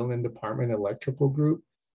through the building department electrical group.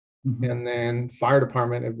 Mm-hmm. And then fire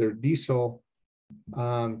department, if they're diesel,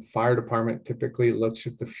 fire department typically looks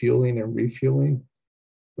at the fueling and refueling.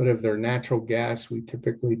 But if they're natural gas, we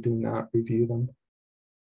typically do not review them.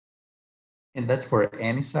 And that's for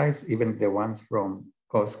any size, even the ones from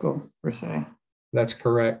Costco, per se? That's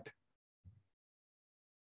correct.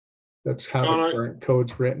 That's how the current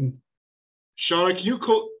code's written. Shauna, can you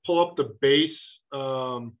pull up the base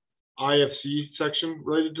IFC section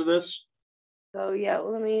related to this? Oh yeah,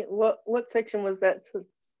 well, what section was that?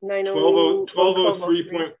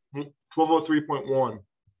 1203.1.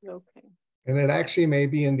 Okay. And it actually may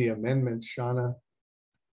be in the amendments, Shauna.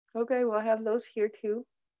 Okay, we'll have those here too.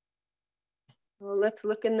 Well, let's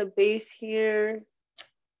look in the base here.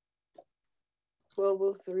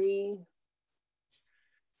 1203.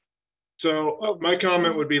 So my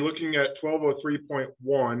comment would be looking at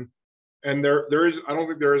 1203.1, and there is, I don't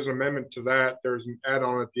think there is an amendment to that. There's an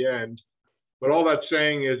add-on at the end, but all that's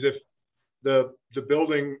saying is if the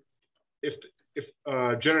building, if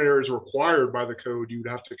generator is required by the code, you'd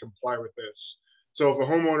have to comply with this. So if a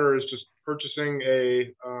homeowner is just purchasing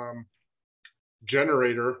a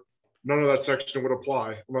generator, none of that section would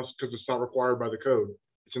apply unless, because it's not required by the code.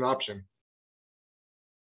 It's an option.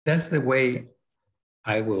 That's the way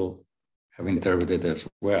I will have interpreted as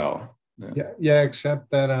well. Yeah, except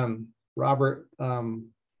that Robert,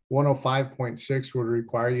 105.6 would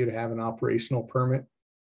require you to have an operational permit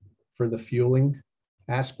for the fueling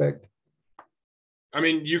aspect. I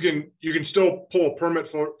mean, you can still pull a permit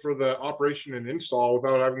for the operation and install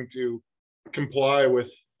without having to comply with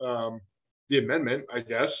the amendment, I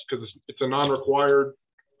guess, because it's a non-required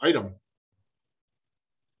item.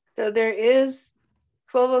 So there is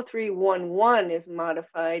 1203.11 is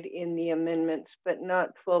modified in the amendments, but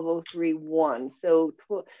not 1203.1. So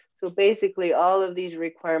basically all of these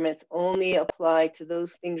requirements only apply to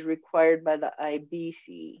those things required by the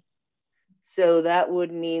IBC. So that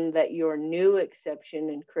would mean that your new exception,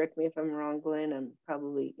 and correct me if I'm wrong, Glenn, I'm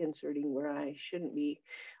probably inserting where I shouldn't be,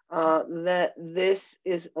 that this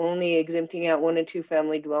is only exempting out 1 and 2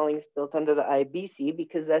 family dwellings built under the IBC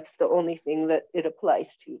because that's the only thing that it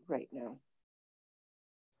applies to right now.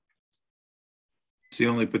 It's the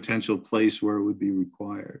only potential place where it would be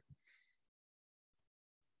required.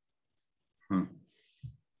 Huh.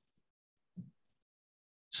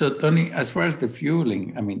 So Tony, as far as the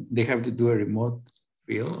fueling, I mean, they have to do a remote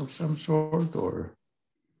fuel of some sort, or?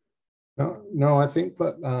 No, I think,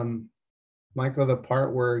 but Michael, the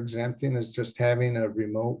part we're exempting is just having a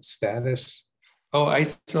remote status. Oh, I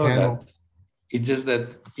saw panel. that. It's just that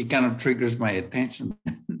it kind of triggers my attention.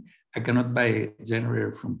 I cannot buy a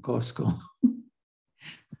generator from Costco.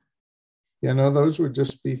 Yeah, no, those would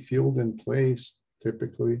just be fueled in place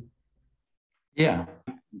typically. Yeah.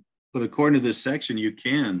 But according to this section, you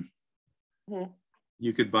can. Mm-hmm.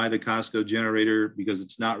 You could buy the Costco generator because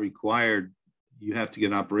it's not required. You have to get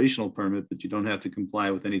an operational permit, but you don't have to comply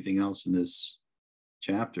with anything else in this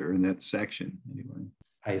chapter, in that section anyway.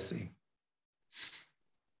 I see.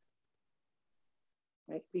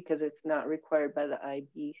 Right, because it's not required by the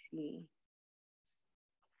IBC.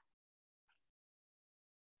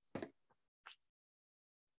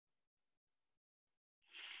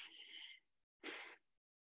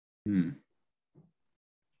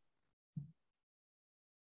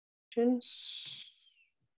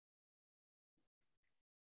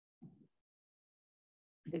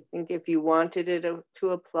 I think if you wanted it to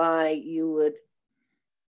apply, you would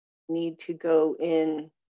need to go in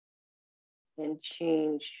and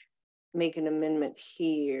change make an amendment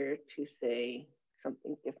here to say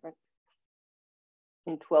something different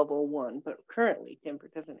in 1201, but currently Denver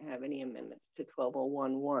doesn't have any amendments to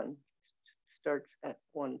 1201.1. Starts at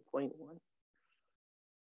 1.1.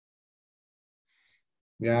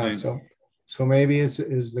 Yeah, Right. so maybe is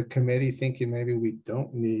the committee thinking maybe we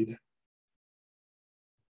don't need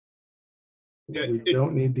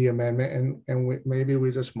the amendment, and maybe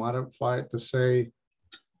we just modify it to say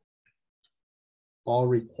all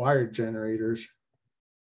required generators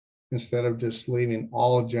instead of just leaving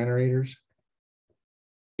all generators.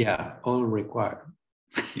 Yeah, all required.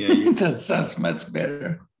 Yeah, That sounds much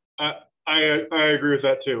better. I agree with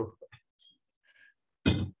that too.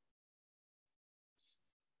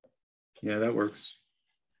 yeah, that works.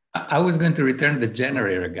 I was going to return the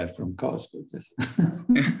generator I got from Costco. Just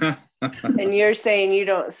And you're saying you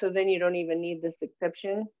don't, so then you don't even need this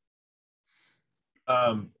exception?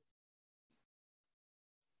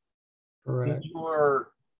 Correct.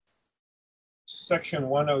 Your section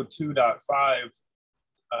 102.5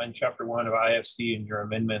 in chapter 1 of IFC and your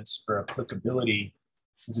amendments for applicability,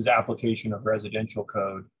 this is application of residential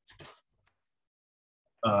code.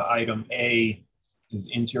 Item A is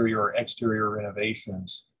interior or exterior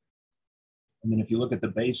renovations. And then if you look at the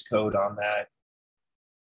base code on that,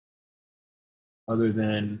 other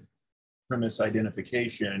than premise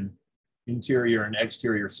identification, interior and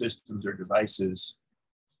exterior systems or devices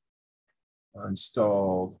are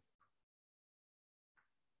installed.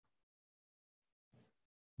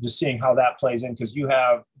 Just seeing how that plays in, because you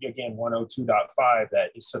have, again, 102.5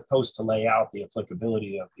 that is supposed to lay out the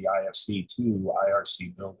applicability of the IFC to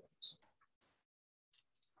IRC buildings.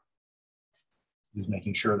 Just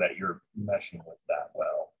making sure that you're meshing with that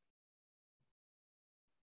well.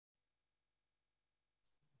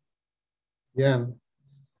 Yeah.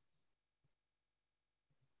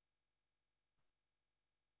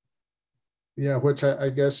 Yeah, which I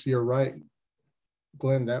guess you're right,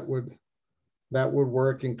 Glenn, that would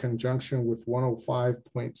work in conjunction with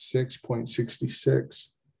 105.6.66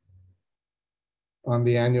 on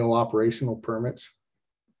the annual operational permits.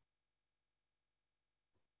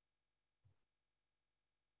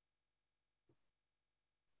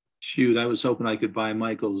 Shoot, I was hoping I could buy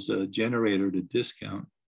Michael's generator at a discount.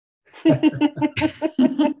 well,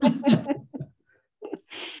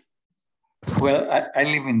 I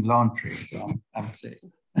live in Laundry, so I'm safe.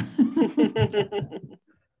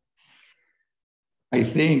 I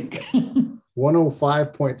think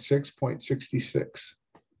 105.6.66.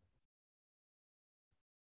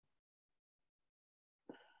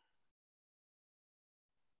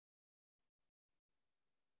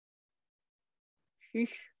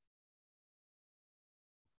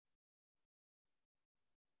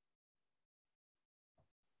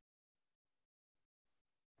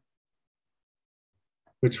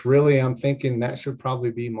 Which really, I'm thinking that should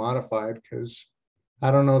probably be modified, because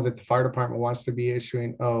I don't know that the fire department wants to be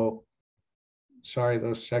issuing, oh, sorry,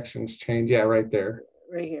 those sections change. Yeah, right there.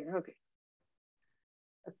 Right here, okay.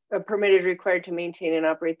 A permit is required to maintain and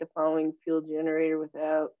operate the following fuel generator with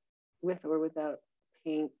or without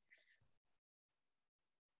paint.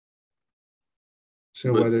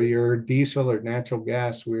 So whether you're diesel or natural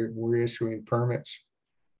gas, we're issuing permits.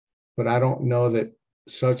 But I don't know that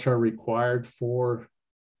such are required for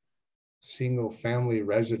single family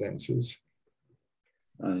residences.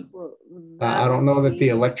 Well, I don't know that the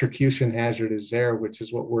electrocution hazard is there, which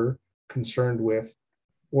is what we're concerned with,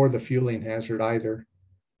 or the fueling hazard either.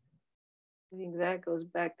 I think that goes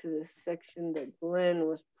back to the section that Glenn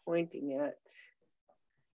was pointing at.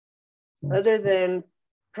 Other than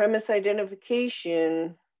premise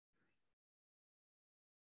identification,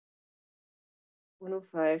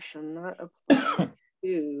 105 shall not apply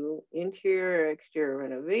to interior or exterior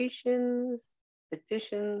renovations,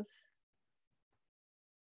 additions,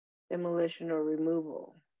 demolition or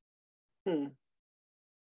removal.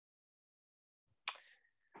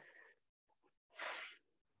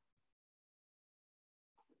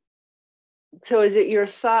 So is it your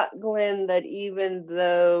thought, Glenn, that even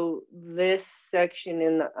though this section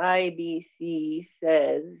in the IBC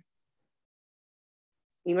says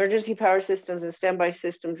emergency power systems and standby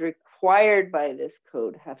systems required by this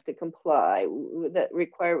code have to comply, that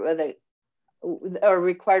required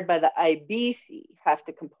by the IBC have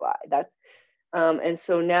to comply? That's and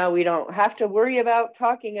so now we don't have to worry about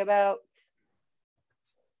talking about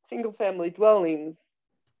single family dwellings,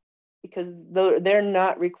 because they're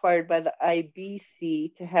not required by the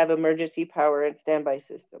IBC to have emergency power and standby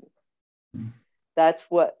systems. That's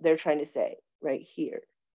what they're trying to say right here.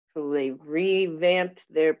 So they revamped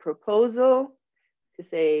their proposal to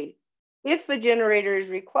say, if a generator is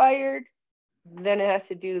required, then it has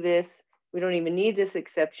to do this. we don't even need this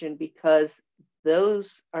exception because those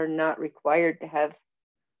are not required to have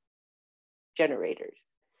generators.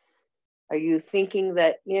 Are you thinking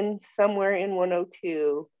that in somewhere in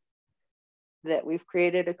 102 that we've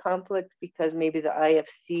created a conflict because maybe the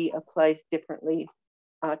IFC applies differently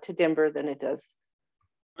to Denver than it does?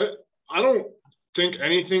 I don't think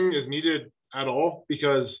anything is needed at all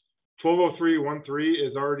because 1203.13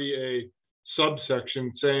 is already a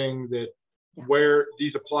subsection saying that where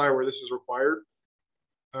these apply, where this is required.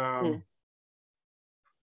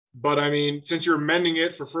 But I mean, since you're amending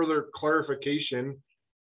it for further clarification,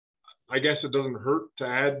 I guess it doesn't hurt to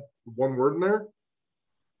add one word in there.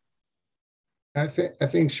 I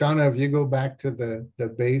think Shauna, if you go back to the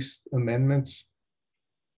base amendments,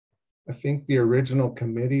 I think the original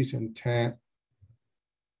committee's intent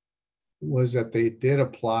was that they did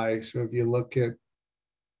apply. So if you look at,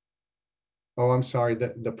 oh, I'm sorry,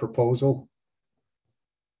 the proposal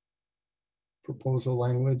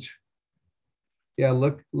language. Yeah,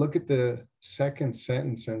 look at the second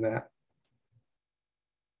sentence in that.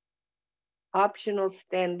 Optional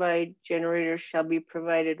standby generators shall be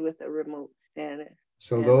provided with a remote status.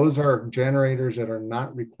 So those are generators that are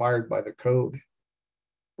not required by the code.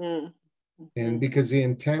 And because the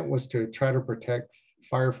intent was to try to protect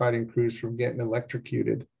firefighting crews from getting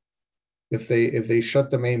electrocuted. If they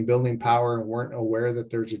shut the main building power and weren't aware that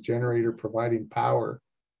there's a generator providing power,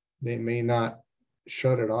 they may not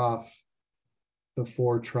shut it off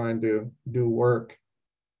before trying to do work.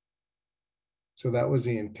 So that was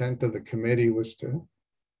the intent of the committee, was to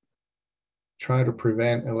try to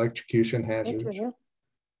prevent electrocution hazards.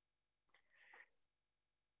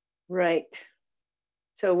 Right.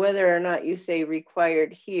 So whether or not you say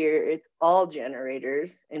required here, it's all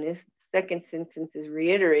generators. And this second sentence is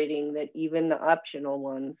reiterating that even the optional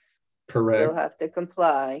ones will have to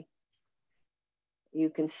comply. You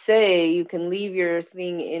can say, you can leave your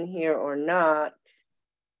thing in here or not.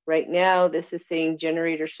 Right now, this is saying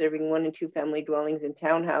generators serving 1 and 2 family dwellings and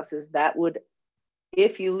townhouses. That would,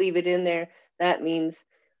 if you leave it in there, that means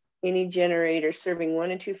any generator serving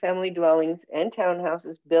 1 and 2 family dwellings and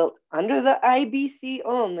townhouses built under the IBC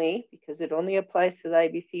only, because it only applies to the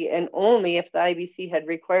IBC, and only if the IBC had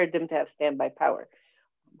required them to have standby power,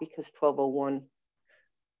 because 1201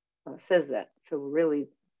 says that. So really,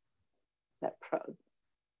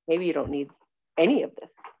 maybe you don't need any of this.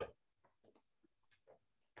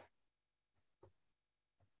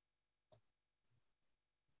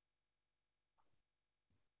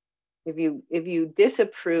 If you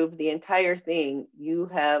disapprove the entire thing, you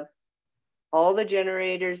have all the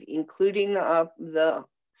generators, including the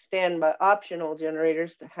standby optional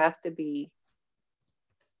generators, have to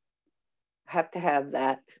have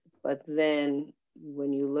that. But then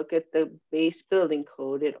when you look at the base building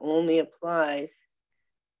code, it only applies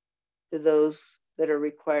to those that are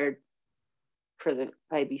required for the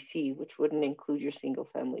IBC, which wouldn't include your single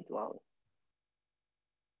family dwelling.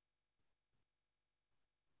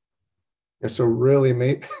 Yeah, so really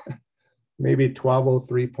maybe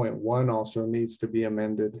 1203.1 also needs to be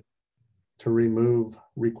amended to remove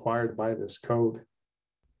required by this code.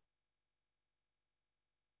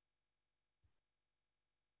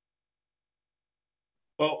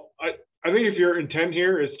 Well, I think if your intent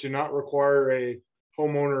here is to not require a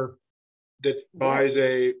homeowner that buys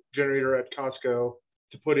a generator at Costco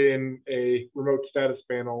to put in a remote status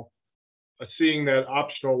panel, seeing that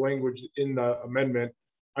optional language in the amendment,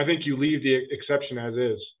 I think you leave the exception as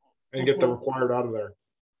is and get the required out of there.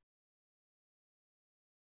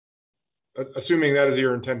 Assuming that is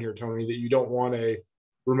your intent here, Tony, that you don't want a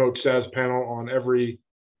remote status panel on every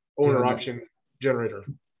owner option generator.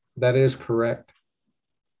 That is correct.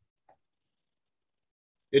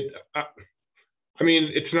 I mean,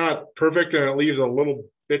 it's not perfect and it leaves a little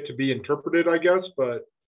bit to be interpreted, I guess, but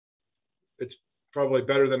it's probably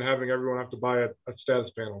better than having everyone have to buy a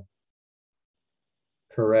status panel.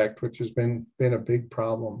 Correct, which has been a big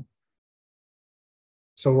problem.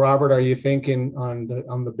 So Robert, are you thinking on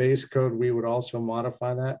the base code, we would also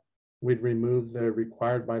modify that? We'd remove the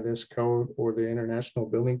required by this code or the International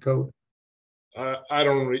Building Code? I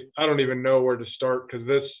don't even know where to start, because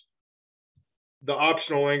the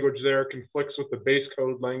optional language there conflicts with the base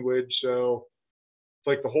code language. So it's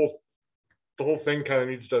like the whole thing kind of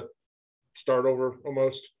needs to start over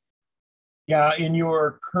almost. Yeah, in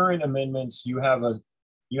your current amendments, you have an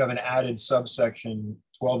added subsection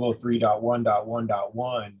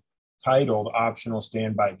 1203.1.1.1 titled optional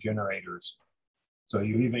standby generators. So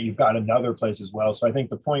you've got another place as well. So I think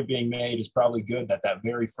the point being made is probably good that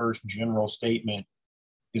very first general statement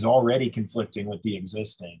is already conflicting with the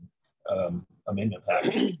existing amendment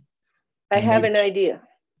package. I have an idea.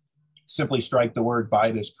 simply strike the word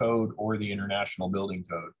by this code or the International Building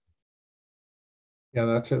Code. Yeah,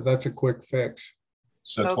 that's a quick fix.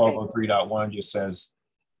 So Okay. 1203.1 just says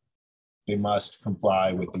they must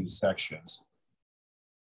comply with these sections.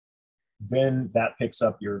 Then that picks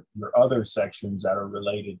up your other sections that are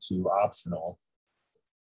related to optional.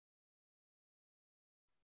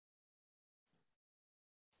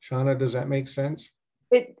 Shauna, does that make sense?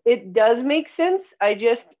 It does make sense. I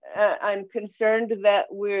just I'm concerned that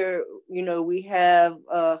we have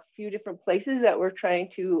a few different places that we're trying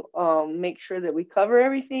to make sure that we cover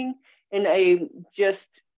everything, and I just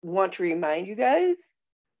want to remind you guys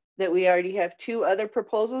that we already have 2 other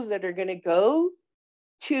proposals that are going to go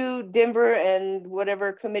to Denver and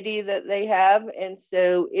whatever committee that they have, and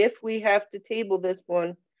so if we have to table this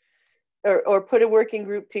one or put a working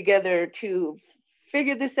group together to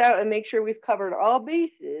figure this out and make sure we've covered all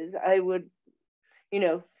bases, I would,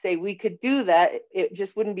 say we could do that. It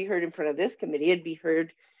just wouldn't be heard in front of this committee. It'd be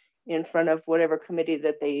heard in front of whatever committee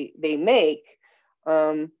that they make.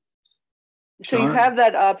 So you have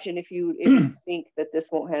that option if you think that this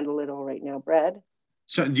won't handle it all right now, Brad.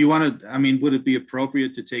 So do you want to, would it be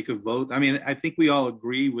appropriate to take a vote? I think we all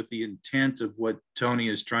agree with the intent of what Tony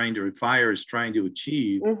is trying to, Fire is trying to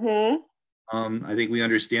achieve. Mm-hmm. I think we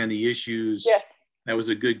understand the issues. Yes. That was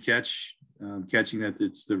a good catch, catching that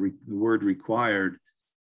it's the word required.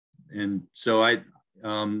 And so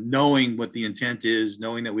knowing what the intent is,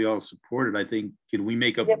 knowing that we all support it, I think, can we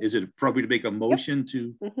make is it appropriate to make a motion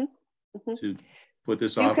to put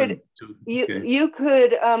this off? You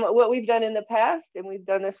could, what we've done in the past, and we've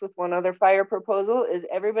done this with one other fire proposal, is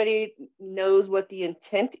everybody knows what the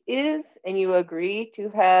intent is, and you agree to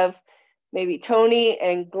have maybe Tony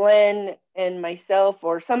and Glenn and myself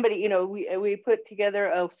or somebody, we put together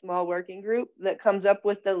a small working group that comes up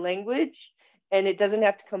with the language, and it doesn't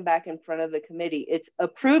have to come back in front of the committee. It's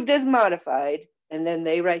approved as modified, and then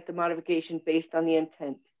they write the modification based on the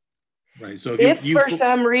intent. Right. So if for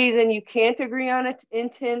some reason you can't agree on its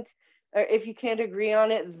intent, or if you can't agree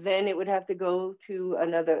on it, then it would have to go to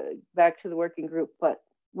back to the working group. But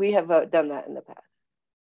we have done that in the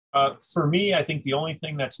past. For me, I think the only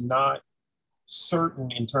thing that's not certain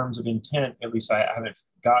in terms of intent, at least I haven't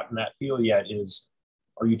gotten that feel yet, is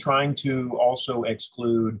are you trying to also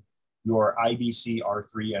exclude your IBC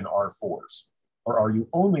R3 and R4s? Or are you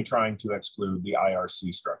only trying to exclude the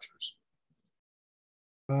IRC structures?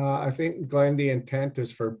 I think, Glenn, the intent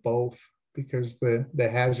is for both because the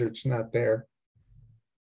hazard's not there.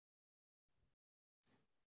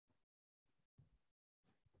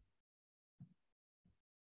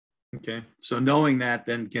 Okay, so knowing that,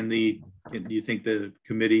 then do you think the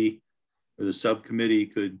committee or the subcommittee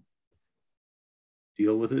could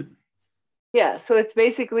deal with it? Yeah, so it's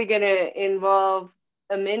basically going to involve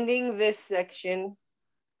amending this section,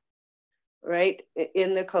 right,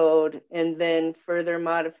 in the code, and then further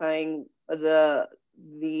modifying the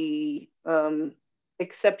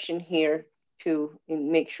exception here to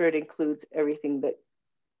make sure it includes everything that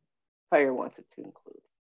fire wants it to include.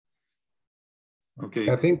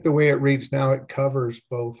 Okay. I think the way it reads now, it covers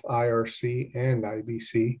both IRC and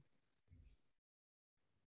IBC.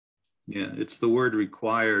 Yeah, it's the word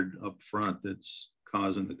required up front that's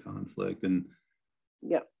causing the conflict. And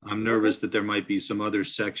I'm nervous that there might be some other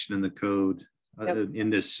section in the code in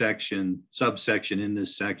this subsection in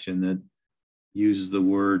this section that uses the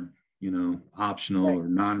word, optional or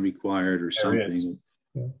non-required or something.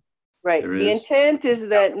 Right. The intent is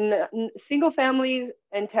that single families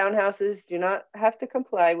and townhouses do not have to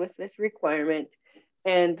comply with this requirement,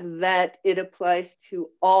 and that it applies to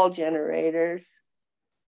all generators,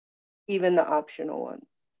 even the optional ones,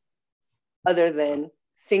 other than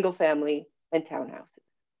single family and townhouses.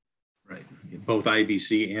 Right. Both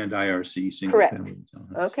IBC and IRC, single family and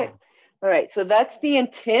townhouses. Okay. All right. So that's the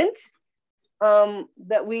intent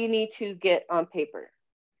that we need to get on paper.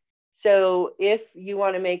 So if you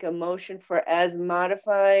want to make a motion for as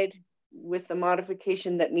modified with the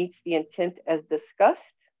modification that meets the intent as discussed.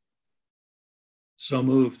 So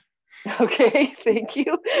moved. Okay, thank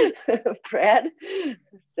you, Brad.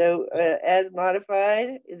 So as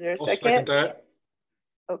modified, is there a second? I'll second that.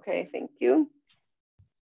 Okay, thank you.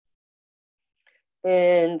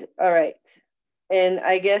 And all right. And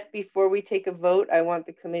I guess before we take a vote, I want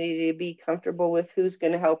the committee to be comfortable with who's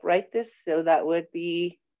going to help write this. So that would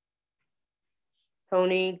be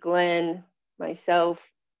Tony, Glenn, myself,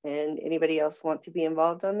 and anybody else want to be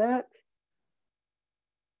involved on that?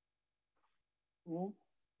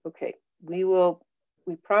 Okay, we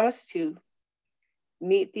promise to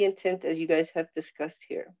meet the intent as you guys have discussed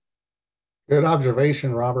here. Good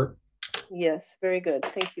observation, Robert. Yes, very good.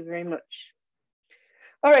 Thank you very much.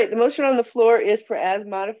 All right, the motion on the floor is for as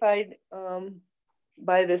modified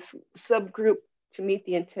by this subgroup to meet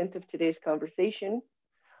the intent of today's conversation.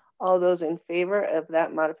 All those in favor of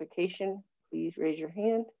that modification, please raise your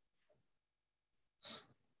hand.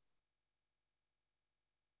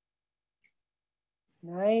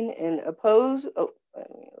 Nine, and oppose. Oh, let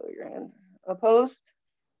me lower your hand. Opposed?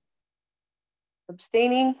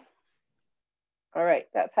 Abstaining? All right,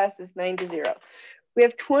 that passes 9-0. We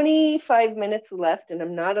have 25 minutes left, and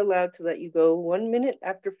I'm not allowed to let you go 1 minute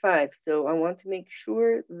after 5. So I want to make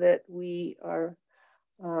sure that we are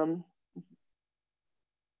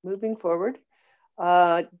moving forward.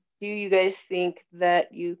 Do you guys think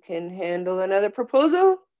that you can handle another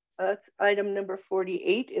proposal? Item number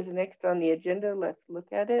 48 is next on the agenda. Let's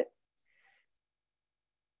look at it.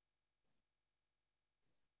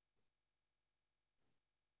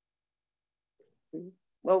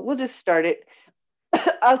 Well, we'll just start it.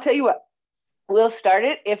 I'll tell you what, we'll start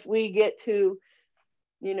it. If we get to,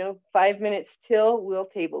 5 minutes till, we'll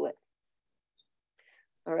table it.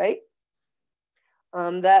 All right.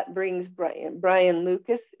 That brings Brian. Brian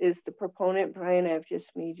Lucas is the proponent. Brian, I've just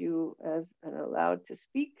made you as an allowed to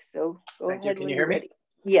speak. So go ahead. Can you hear me?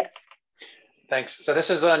 Yes. Thanks. So this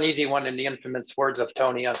is an easy one in the infamous words of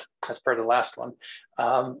Tony, as per the last one.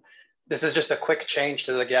 This is just a quick change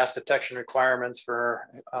to the gas detection requirements for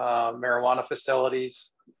marijuana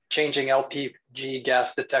facilities, changing LPG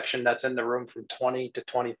gas detection that's in the room from 20 to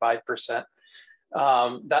 25%.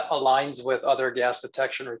 That aligns with other gas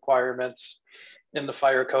detection requirements in the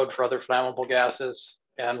fire code for other flammable gases.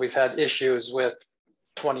 And we've had issues with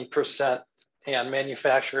 20% and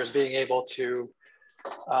manufacturers being able to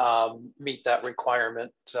meet that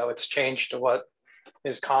requirement. So it's changed to what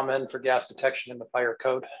is common for gas detection in the fire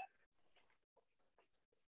code.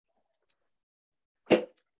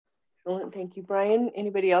 Excellent, thank you, Brian.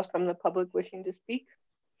 Anybody else from the public wishing to speak?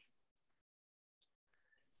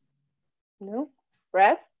 No?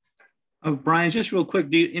 Brad? Brian, just real quick,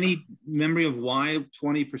 any memory of why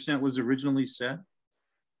 20% was originally set?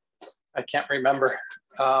 I can't remember.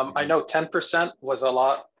 I know 10% was a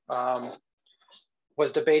lot,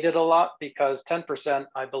 was debated a lot, because 10%,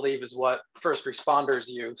 I believe, is what first responders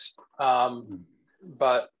use.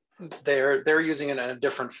 But they're using it in a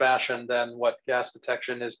different fashion than what gas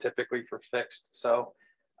detection is typically for fixed. So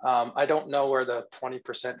I don't know where the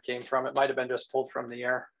 20% came from. It might've been just pulled from the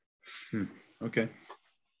air. Okay.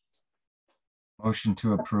 Motion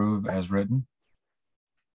to approve as written.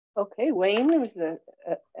 Okay, Wayne, was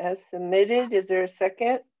as submitted. Is there a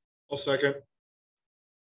second? I'll second.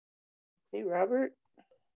 Okay, Robert.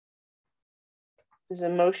 There's a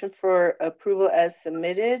motion for approval as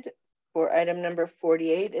submitted for item number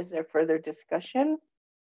 48. Is there further discussion?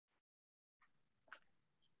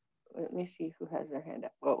 Let me see who has their hand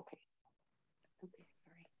up. Oh, okay. Okay,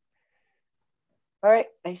 sorry. All right,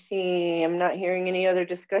 I'm not hearing any other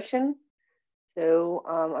discussion. So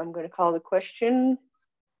I'm going to call the question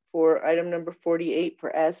for item number 48 for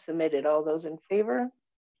as submitted. All those in favor?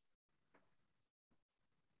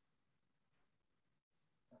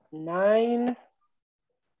 9.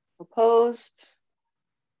 Opposed?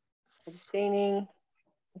 Abstaining?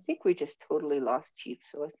 I think we just totally lost Chief,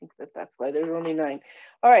 so I think that's why there's only 9.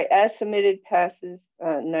 All right, as submitted passes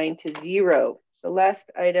 9-0. The last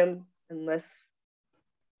item, unless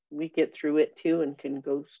we get through it too and can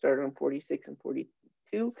go start on 46 and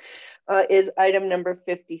 42, is item number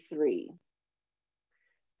 53.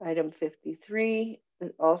 Item 53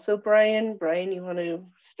 is also Brian. Brian, you want to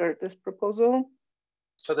start this proposal?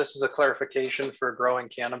 So this is a clarification for growing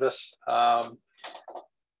cannabis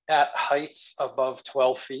at heights above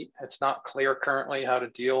 12 feet. It's not clear currently how to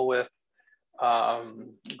deal with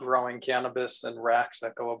growing cannabis and racks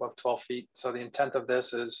that go above 12 feet. So the intent of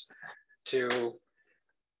this is to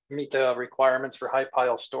meet the requirements for high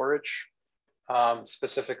pile storage,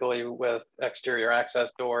 specifically with exterior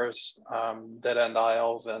access doors, dead end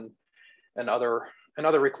aisles, and other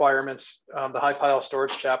requirements. The high pile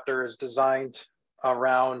storage chapter is designed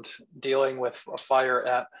around dealing with a fire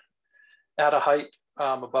at a height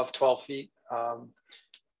above 12 feet.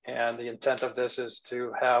 And the intent of this is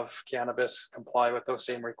to have cannabis comply with those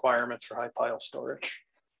same requirements for high pile storage.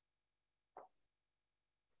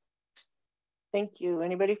 Thank you.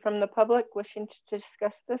 Anybody from the public wishing to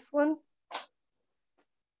discuss this one?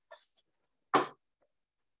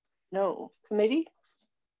 No. Committee?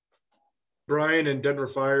 Brian and Denver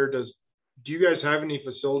Fire, do you guys have any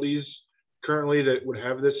facilities currently that would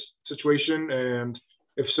have this situation? And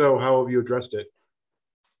if so, how have you addressed it?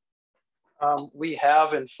 We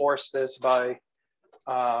have enforced this by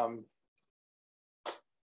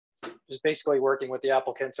just basically working with the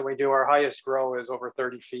applicants, and we do our highest grow is over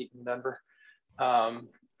 30 feet in Denver.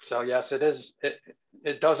 So yes,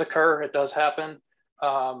 it does occur, it does happen.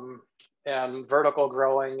 And vertical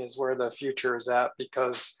growing is where the future is at,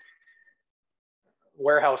 because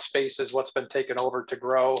warehouse space is what's been taken over to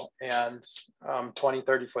grow, and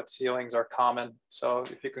 20-30 foot ceilings are common. So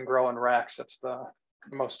if you can grow in racks, that's the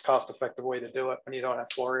most cost-effective way to do it when you don't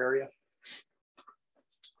have floor area.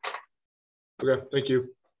 Okay, thank you.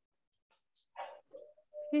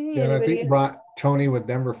 Yeah, and I think Tony with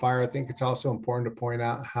Denver Fire, I think it's also important to point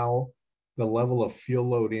out how the level of fuel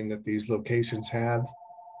loading that these locations have,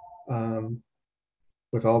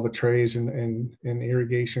 with all the trays and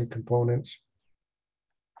irrigation components.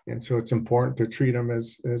 And so it's important to treat them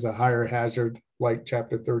as a higher hazard, like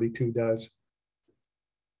Chapter 32 does.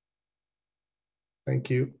 Thank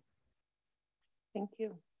you. Thank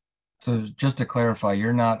you. So just to clarify,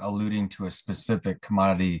 you're not alluding to a specific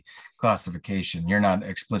commodity classification. You're not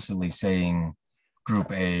explicitly saying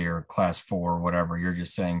Group A or Class 4 or whatever. You're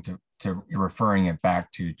just saying you're referring it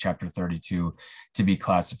back to Chapter 32 to be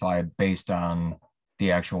classified based on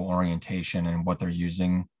the actual orientation and what they're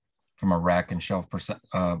using from a rack and shelf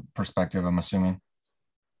perspective, I'm assuming.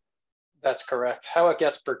 That's correct. How it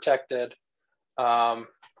gets protected.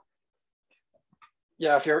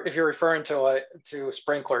 Yeah, if you're referring to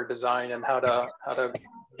sprinkler design and how to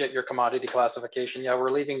get your commodity classification, yeah, we're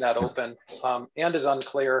leaving that open, and is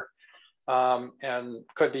unclear, and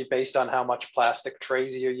could be based on how much plastic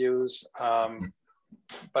trays you use.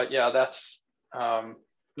 But yeah, that's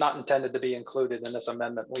not intended to be included in this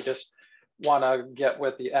amendment. We just want to get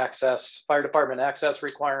with the fire department access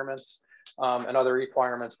requirements, and other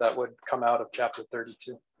requirements that would come out of Chapter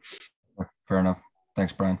 32. Fair enough.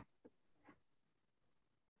 Thanks, Brian.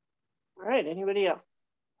 All right, anybody else?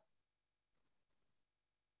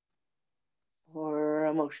 Or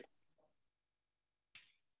a motion?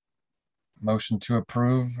 Motion to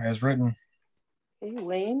approve as written. Okay,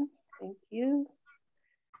 Wayne, thank you.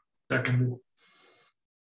 Second.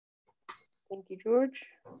 Thank you, George.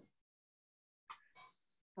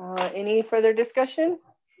 Any further discussion?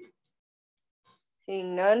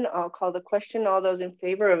 Seeing none, I'll call the question. All those in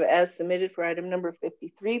favor of as submitted for item number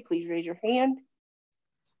 53, please raise your hand.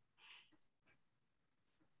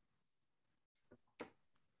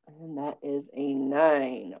 And that is a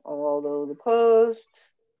 9. All those opposed,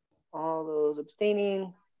 all those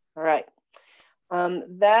abstaining. All right.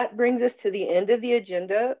 That brings us to the end of the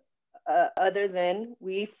agenda, other than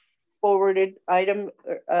we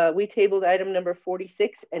tabled item number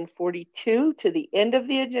 46 and 42 to the end of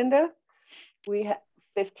the agenda. We have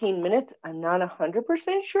 15 minutes. I'm not 100%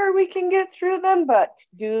 sure we can get through them, but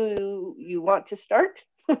do you want to start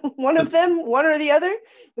one of them, one or the other,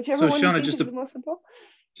 whichever one you think is the most simple?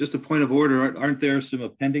 Just a point of order, aren't there some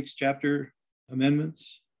appendix chapter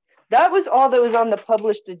amendments? That was all that was on the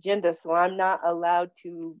published agenda, so I'm not allowed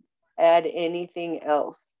to add anything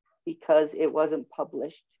else because it wasn't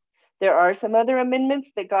published. There are some other amendments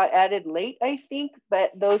that got added late, I think,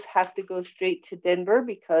 but those have to go straight to Denver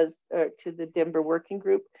to the Denver working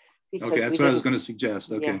group. Okay, that's what I was going to suggest.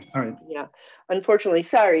 Okay, yeah, all right. Yeah, unfortunately,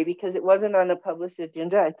 sorry, because it wasn't on a published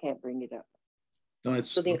agenda, I can't bring it up. No, it's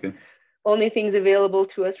so okay. Only things available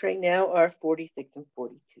to us right now are 46 and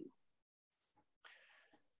 42.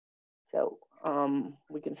 So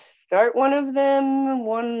we can start one of them.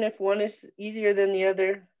 If one is easier than the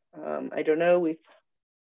other. I don't know.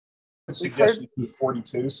 I suggest you do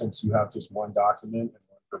 42 since you have just one document and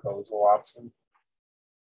one proposal option.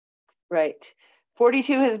 Right.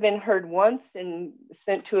 42 has been heard once and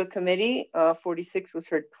sent to a committee. 46 was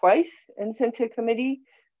heard twice and sent to a committee.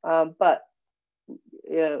 But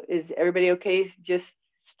is everybody okay just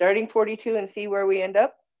starting 42 and see where we end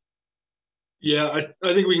up? Yeah,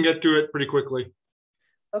 I think we can get through it pretty quickly.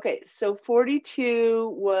 Okay, so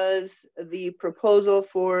 42 was the proposal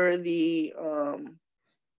for the,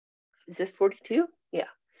 is this 42? Yeah.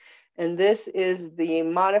 And this is the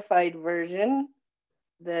modified version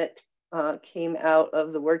that came out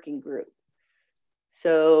of the working group.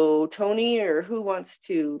 So Tony, or who wants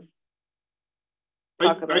to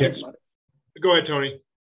talk about it? Go ahead, Tony.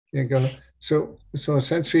 Yeah, go ahead. So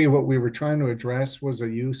essentially what we were trying to address was a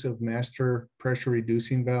use of master pressure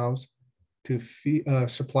reducing valves to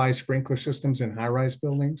supply sprinkler systems in high-rise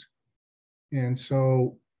buildings. And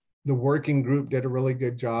so the working group did a really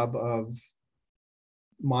good job of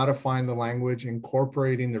modifying the language,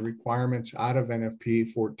 incorporating the requirements out of NFPA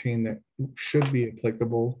 14 that should be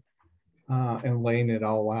applicable, and laying it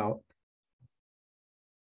all out.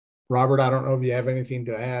 Robert, I don't know if you have anything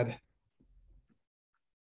to add.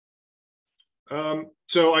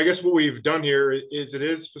 So I guess what we've done here is it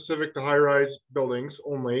is specific to high-rise buildings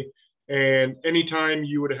only. And anytime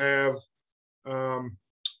you would have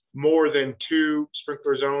more than 2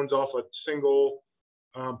 sprinkler zones off a single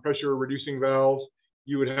pressure reducing valve,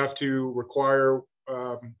 you would have to require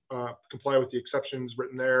comply with the exceptions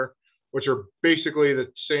written there, which are basically the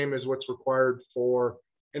same as what's required for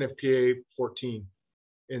NFPA 14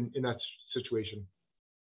 in that situation.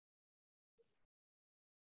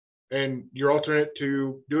 And your alternate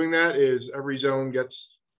to doing that is every zone gets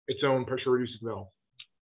its own pressure reducing valve.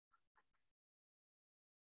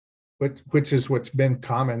 Which is what's been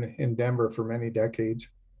common in Denver for many decades.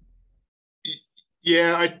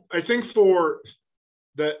 Yeah, I think for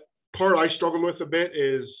the part I struggle with a bit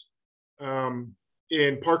is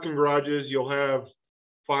in parking garages, you'll have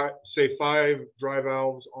 5 dry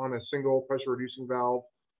valves on a single pressure reducing valve,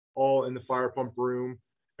 all in the fire pump room.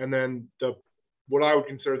 And then what I would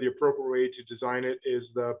consider the appropriate way to design it is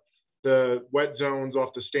the wet zones off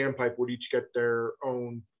the standpipe would each get their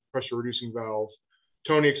own pressure reducing valve.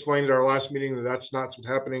 Tony explained at our last meeting that that's not what's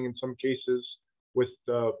happening in some cases with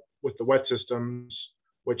the wet systems,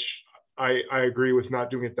 which I agree with not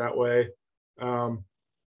doing it that way.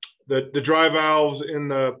 The dry valves in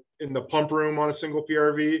the pump room on a single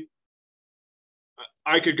PRV,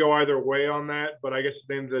 I could go either way on that, but I guess at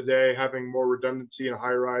the end of the day, having more redundancy in a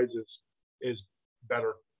high rise is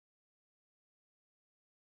better.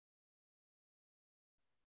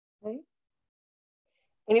 Okay.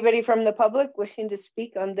 Anybody from the public wishing to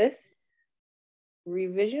speak on this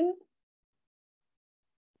revision?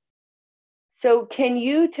 So can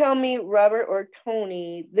you tell me, Robert or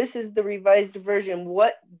Tony, this is the revised version.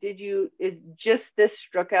 What is just this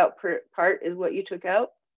struck out part is what you took out?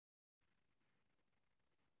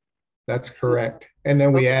 That's correct. And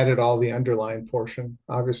then we added all the underlying portion,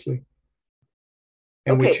 obviously.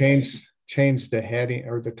 And we changed the heading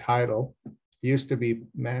or the title. It used to be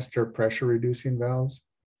master pressure reducing valves.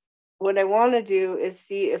 What I want to do is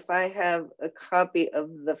see if I have a copy of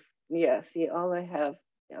see, all I have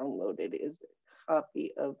downloaded is a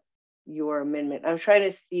copy of your amendment. I'm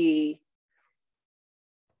trying to see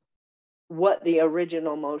what the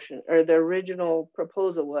original motion or the original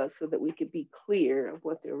proposal was so that we could be clear of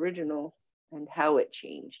what the original and how it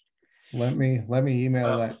changed. Let me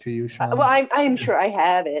email that to you, Sean. Well, I'm sure I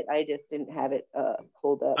have it. I just didn't have it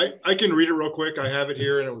pulled up. I can read it real quick. I have it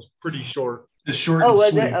here, and it was pretty short. It's short. Oh, and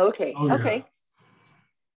was sweet. it? Okay. Oh, yeah. Okay.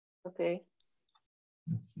 Okay.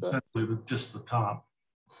 It's essentially just the top.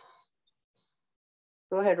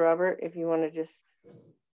 Go ahead, Robert, if you want to just.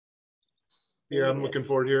 Yeah, I'm looking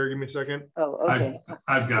forward here. Give me a second. Oh, okay.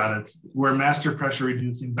 I've got it. Where master pressure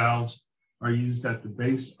reducing valves are used at the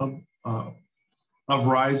base of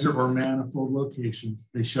riser or manifold locations,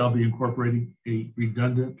 they shall be incorporating a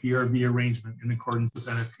redundant PRV arrangement in accordance with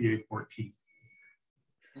NFPA 14.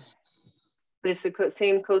 It's the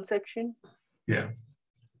same code section? Yeah.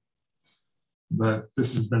 But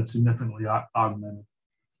this has been significantly augmented.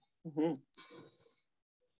 Mm-hmm.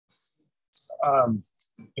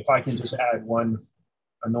 If I can just add one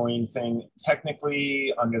annoying thing,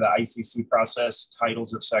 technically under the ICC process,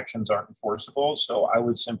 titles of sections aren't enforceable. So I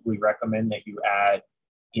would simply recommend that you add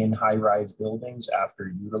in high-rise buildings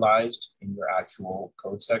after utilized in your actual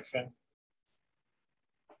code section.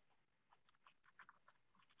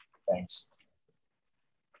 Thanks.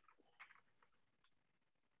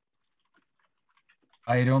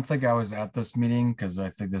 I don't think I was at this meeting because I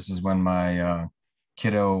think this is when my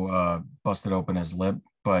kiddo busted open his lip.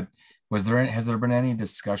 But has there been any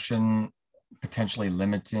discussion potentially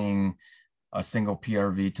limiting a single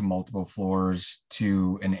PRV to multiple floors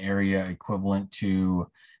to an area equivalent to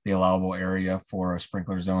the allowable area for a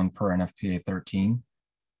sprinkler zone per NFPA 13?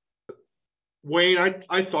 Wayne,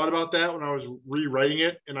 I thought about that when I was rewriting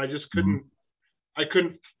it, and I just couldn't. I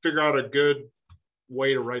couldn't figure out a good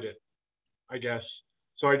way to write it, I guess.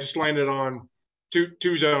 So I just landed on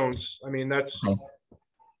two zones. I mean, that's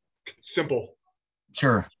simple.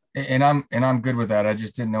 Sure, and I'm good with that. I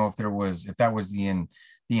just didn't know if that was the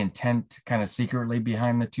intent kind of secretly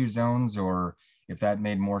behind the two zones, or if that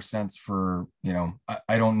made more sense for,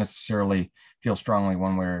 I don't necessarily feel strongly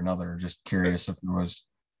one way or another. Just curious if there was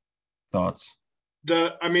thoughts.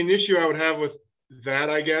 The issue I would have with that,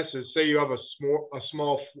 I guess, is say you have a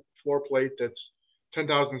small floor plate that's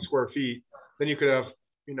 10,000 square feet, then you could have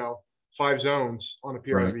 5 zones on a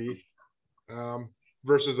PRV, right.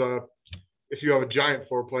 Versus if you have a giant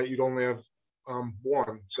floor plate, you'd only have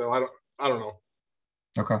 1. So I don't know.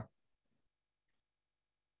 Okay.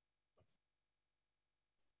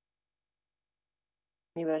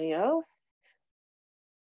 Anybody else?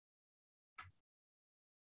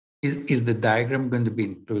 Is the diagram going to be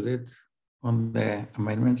included on the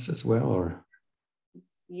amendments as well, or?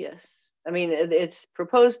 Yes, I mean, it's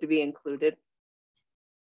proposed to be included.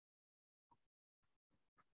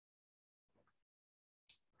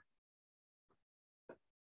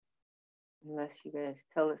 Unless you guys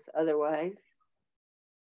tell us otherwise.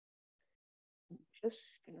 I'm just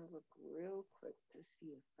gonna look real quick to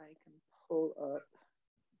see if I can pull up.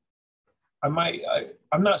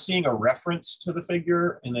 I'm not seeing a reference to the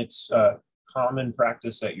figure, and it's common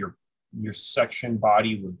practice that your section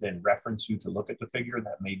body would then reference you to look at the figure.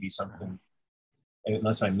 That may be something,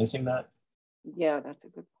 unless I'm missing that. Yeah, that's a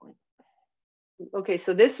good point. Okay,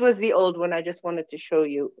 so this was the old one. I just wanted to show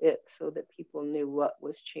you it so that people knew what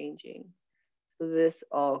was changing. So this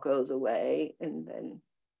all goes away and then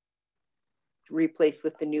replaced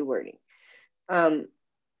with the new wording.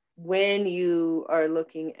 When you are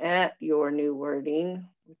looking at your new wording,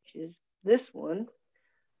 which is this one,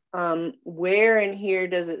 where in here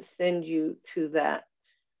does it send you to that?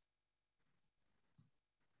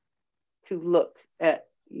 To look at,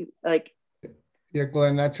 you like. Yeah,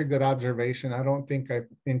 Glenn, that's a good observation. I don't think I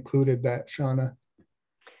included that, Shauna.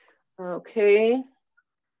 Okay.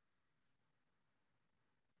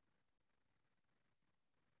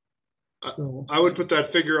 So, I would put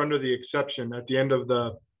that figure under the exception at the end of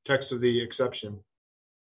the text of the exception.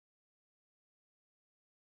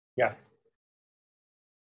 Yeah.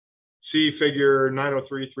 See figure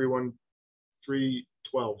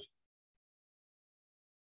 903-31312.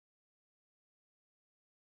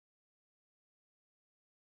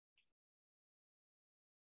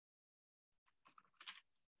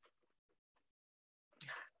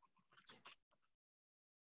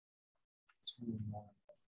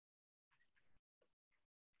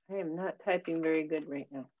 I am not typing very good right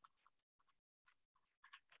now.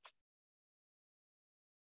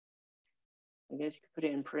 I guess you could put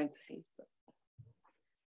it in parentheses, but.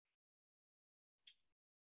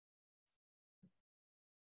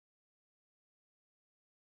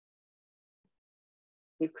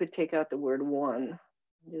 You could take out the word one,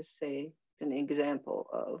 and just say an example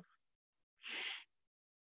of.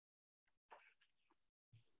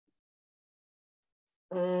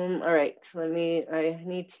 All right, so I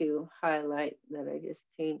need to highlight that I just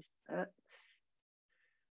changed that.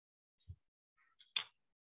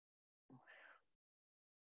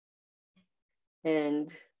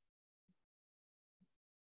 And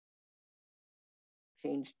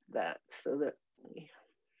changed that so that we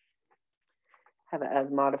have it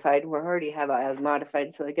as modified. We already have it as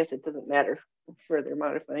modified, so I guess it doesn't matter further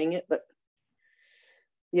modifying it, but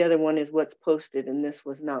the other one is what's posted and this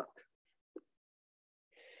was not.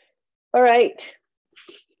 All right.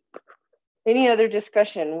 Any other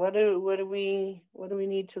discussion? What do we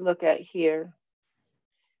need to look at here?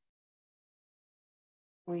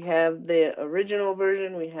 We have the original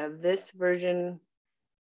version, we have this version,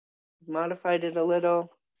 modified it a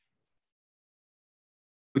little.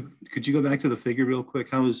 Could you go back to the figure real quick?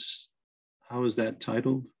 How is that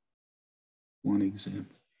titled? One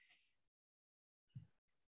example.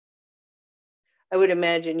 I would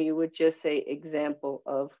imagine you would just say example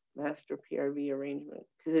of master PRV arrangement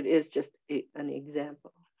because it is just an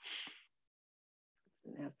example. I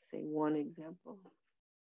have to say one example.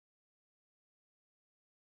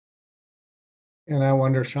 and I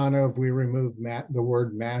wonder, Shauna, if we remove the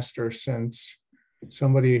word master, since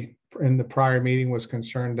somebody in the prior meeting was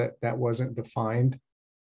concerned that that wasn't defined,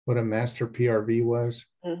 what a master PRV was.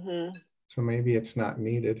 Mm-hmm. So maybe it's not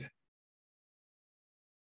needed.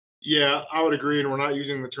 Yeah, I would agree, and we're not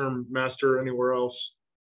using the term master anywhere else.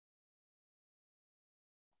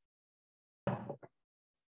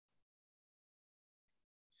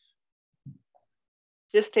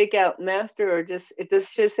 Just take out master, or just, it does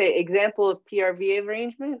just say example of PRV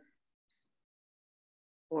arrangement,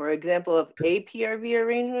 or example of a PRV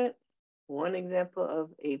arrangement. One example of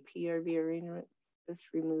a PRV arrangement. Let's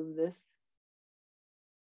remove this.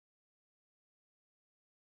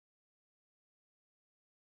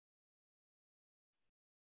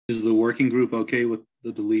 Is the working group okay with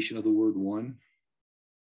the deletion of the word one?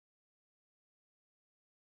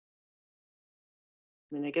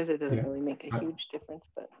 I mean, I guess it doesn't really make a huge difference,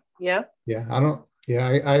 but yeah. Yeah,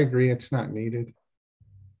 I agree. It's not needed.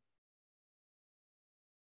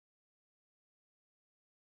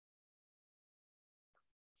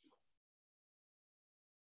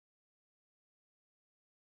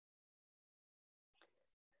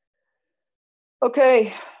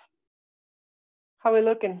 Okay. How we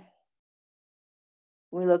looking?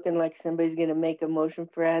 We looking like somebody's gonna make a motion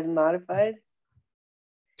for as modified?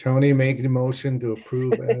 Tony, make the motion to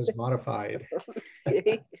approve as modified.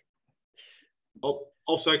 Okay.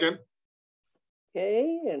 I'll second.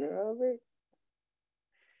 Okay, and Robert.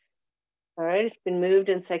 All right, it's been moved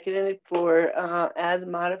and seconded for as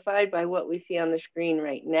modified by what we see on the screen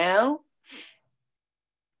right now.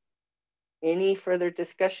 Any further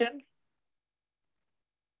discussion?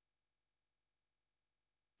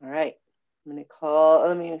 All right, I'm going to call,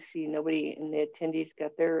 let me see, nobody in the attendees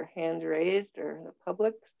got their hands raised or the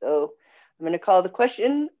public. So I'm going to call the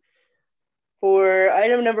question for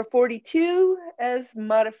item number 42 as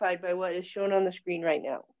modified by what is shown on the screen right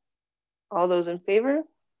now. All those in favor?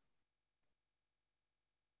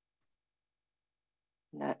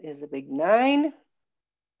 That is a big 9.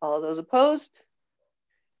 All those opposed?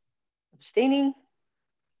 Abstaining?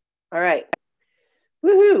 All right.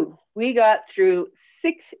 Woohoo! We got through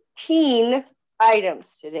 16 items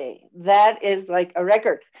today. That is like a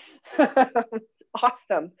record.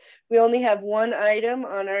 Awesome. We only have one item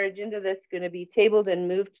on our agenda that's going to be tabled and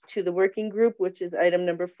moved to the working group, which is item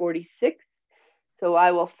number 46. So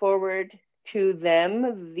I will forward to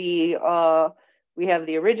them the we have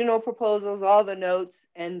the original proposals, all the notes,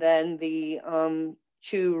 and then the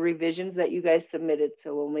 2 revisions that you guys submitted.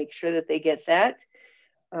 So we'll make sure that they get that.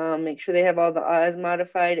 Make sure they have all the as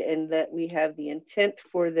modified, and that we have the intent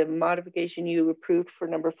for the modification you approved for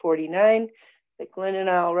number 49 that Glenn and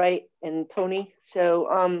I'll write, and Tony.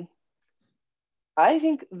 So I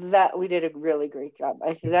think that we did a really great job.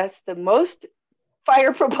 I think that's the most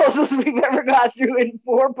fire proposals we've ever got through in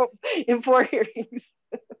 4 hearings.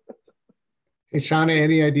 Hey, Shauna,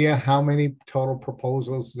 any idea how many total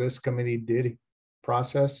proposals this committee did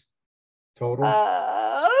process? Total?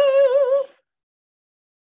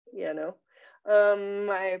 Yeah, no.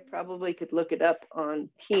 I probably could look it up on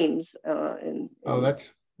Teams and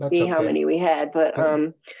that's see okay. how many we had, but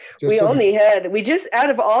we so only had, we just, out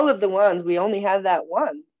of all of the ones, we only have that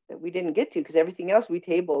one that we didn't get to, because everything else we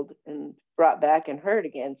tabled and brought back and heard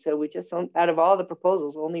again. So we just, out of all the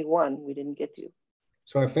proposals, only one we didn't get to.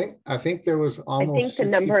 So I think there was almost I think the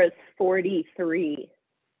 60... number is 43.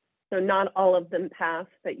 So not all of them passed,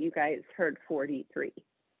 but you guys heard 43.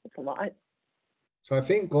 That's a lot. So I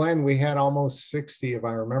think, Glenn, we had almost 60, if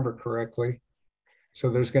I remember correctly. So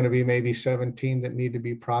there's going to be maybe 17 that need to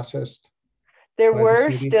be processed. There were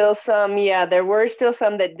still some, yeah, there were still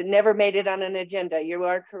some that never made it on an agenda. You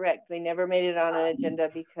are correct. They never made it on an agenda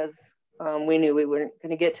because we knew we weren't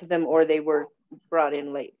going to get to them, or they were brought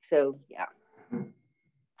in late. So, yeah.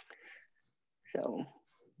 So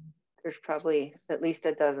there's probably at least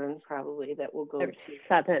a dozen probably that will go. There's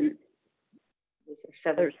 7.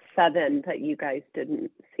 There's 7 that you guys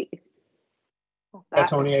didn't see. Yeah,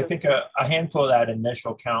 Tony, I think a handful of that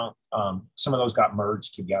initial count, some of those got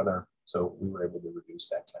merged together, so we were able to reduce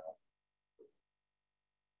that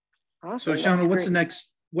count. Awesome. So, Shauna,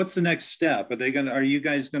 what's the next step? Are you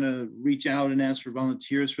guys gonna reach out and ask for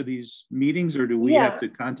volunteers for these meetings, or do we have to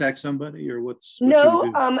contact somebody, or what's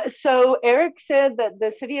no? So Eric said that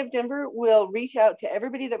the city of Denver will reach out to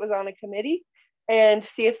everybody that was on a committee and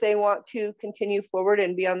see if they want to continue forward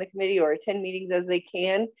and be on the committee or attend meetings as they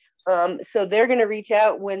can. So they're going to reach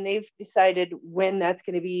out when they've decided when that's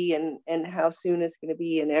going to be and how soon it's going to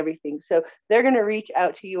be and everything. So they're going to reach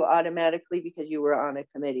out to you automatically because you were on a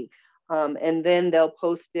committee. And then they'll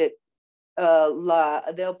post it.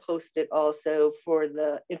 They'll post it also for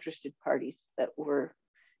the interested parties that were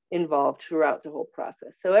involved throughout the whole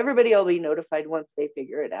process. So everybody will be notified once they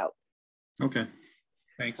figure it out. Okay,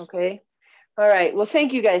 thanks. Okay. All right. Well,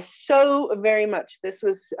 thank you guys so very much. This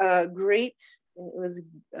was great. It was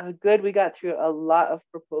good. We got through a lot of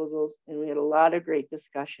proposals and we had a lot of great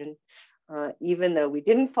discussion, even though we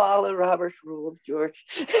didn't follow Robert's rules, George.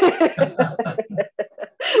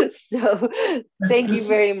 So thank you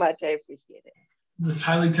very much. I appreciate it. It was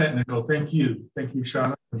highly technical. Thank you. Thank you,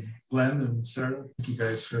 Shauna, and Glenn, and Sarah. Thank you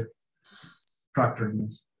guys for proctoring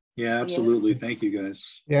this. Yeah, absolutely. Thank you, guys.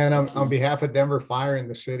 Yeah, and on behalf of Denver Fire and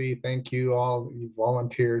the city, thank you all. You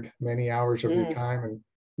volunteered many hours of your time and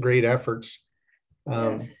great efforts.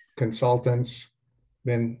 Consultants,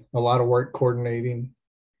 been a lot of work coordinating.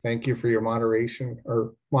 Thank you for your moderating,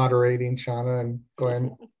 Shauna and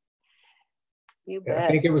Glenn. You bet. I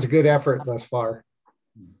think it was a good effort thus far.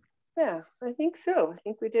 Yeah, I think so. I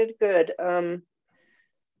think we did good. All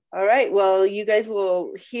right. Well, you guys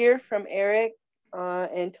will hear from Eric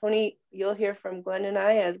and Tony. You'll hear from Glenn and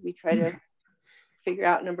I as we try to figure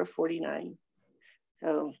out number 49.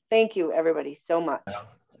 So thank you, everybody, so much.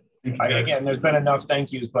 Again, there's been enough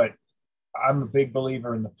thank yous, but I'm a big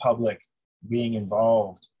believer in the public being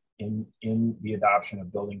involved in the adoption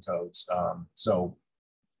of building codes. So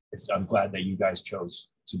I'm glad that you guys chose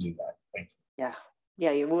to do that. Thank you. Yeah,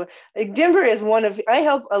 Yeah, Denver is one of, I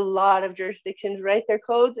help a lot of jurisdictions write their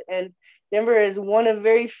codes, and Denver is one of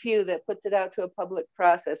very few that puts it out to a public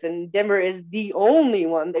process. And Denver is the only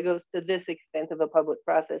one that goes to this extent of a public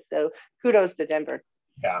process. So kudos to Denver.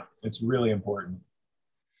 Yeah, it's really important.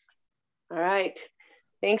 All right.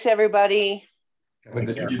 Thanks, everybody.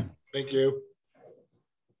 Thank you.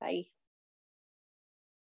 Bye.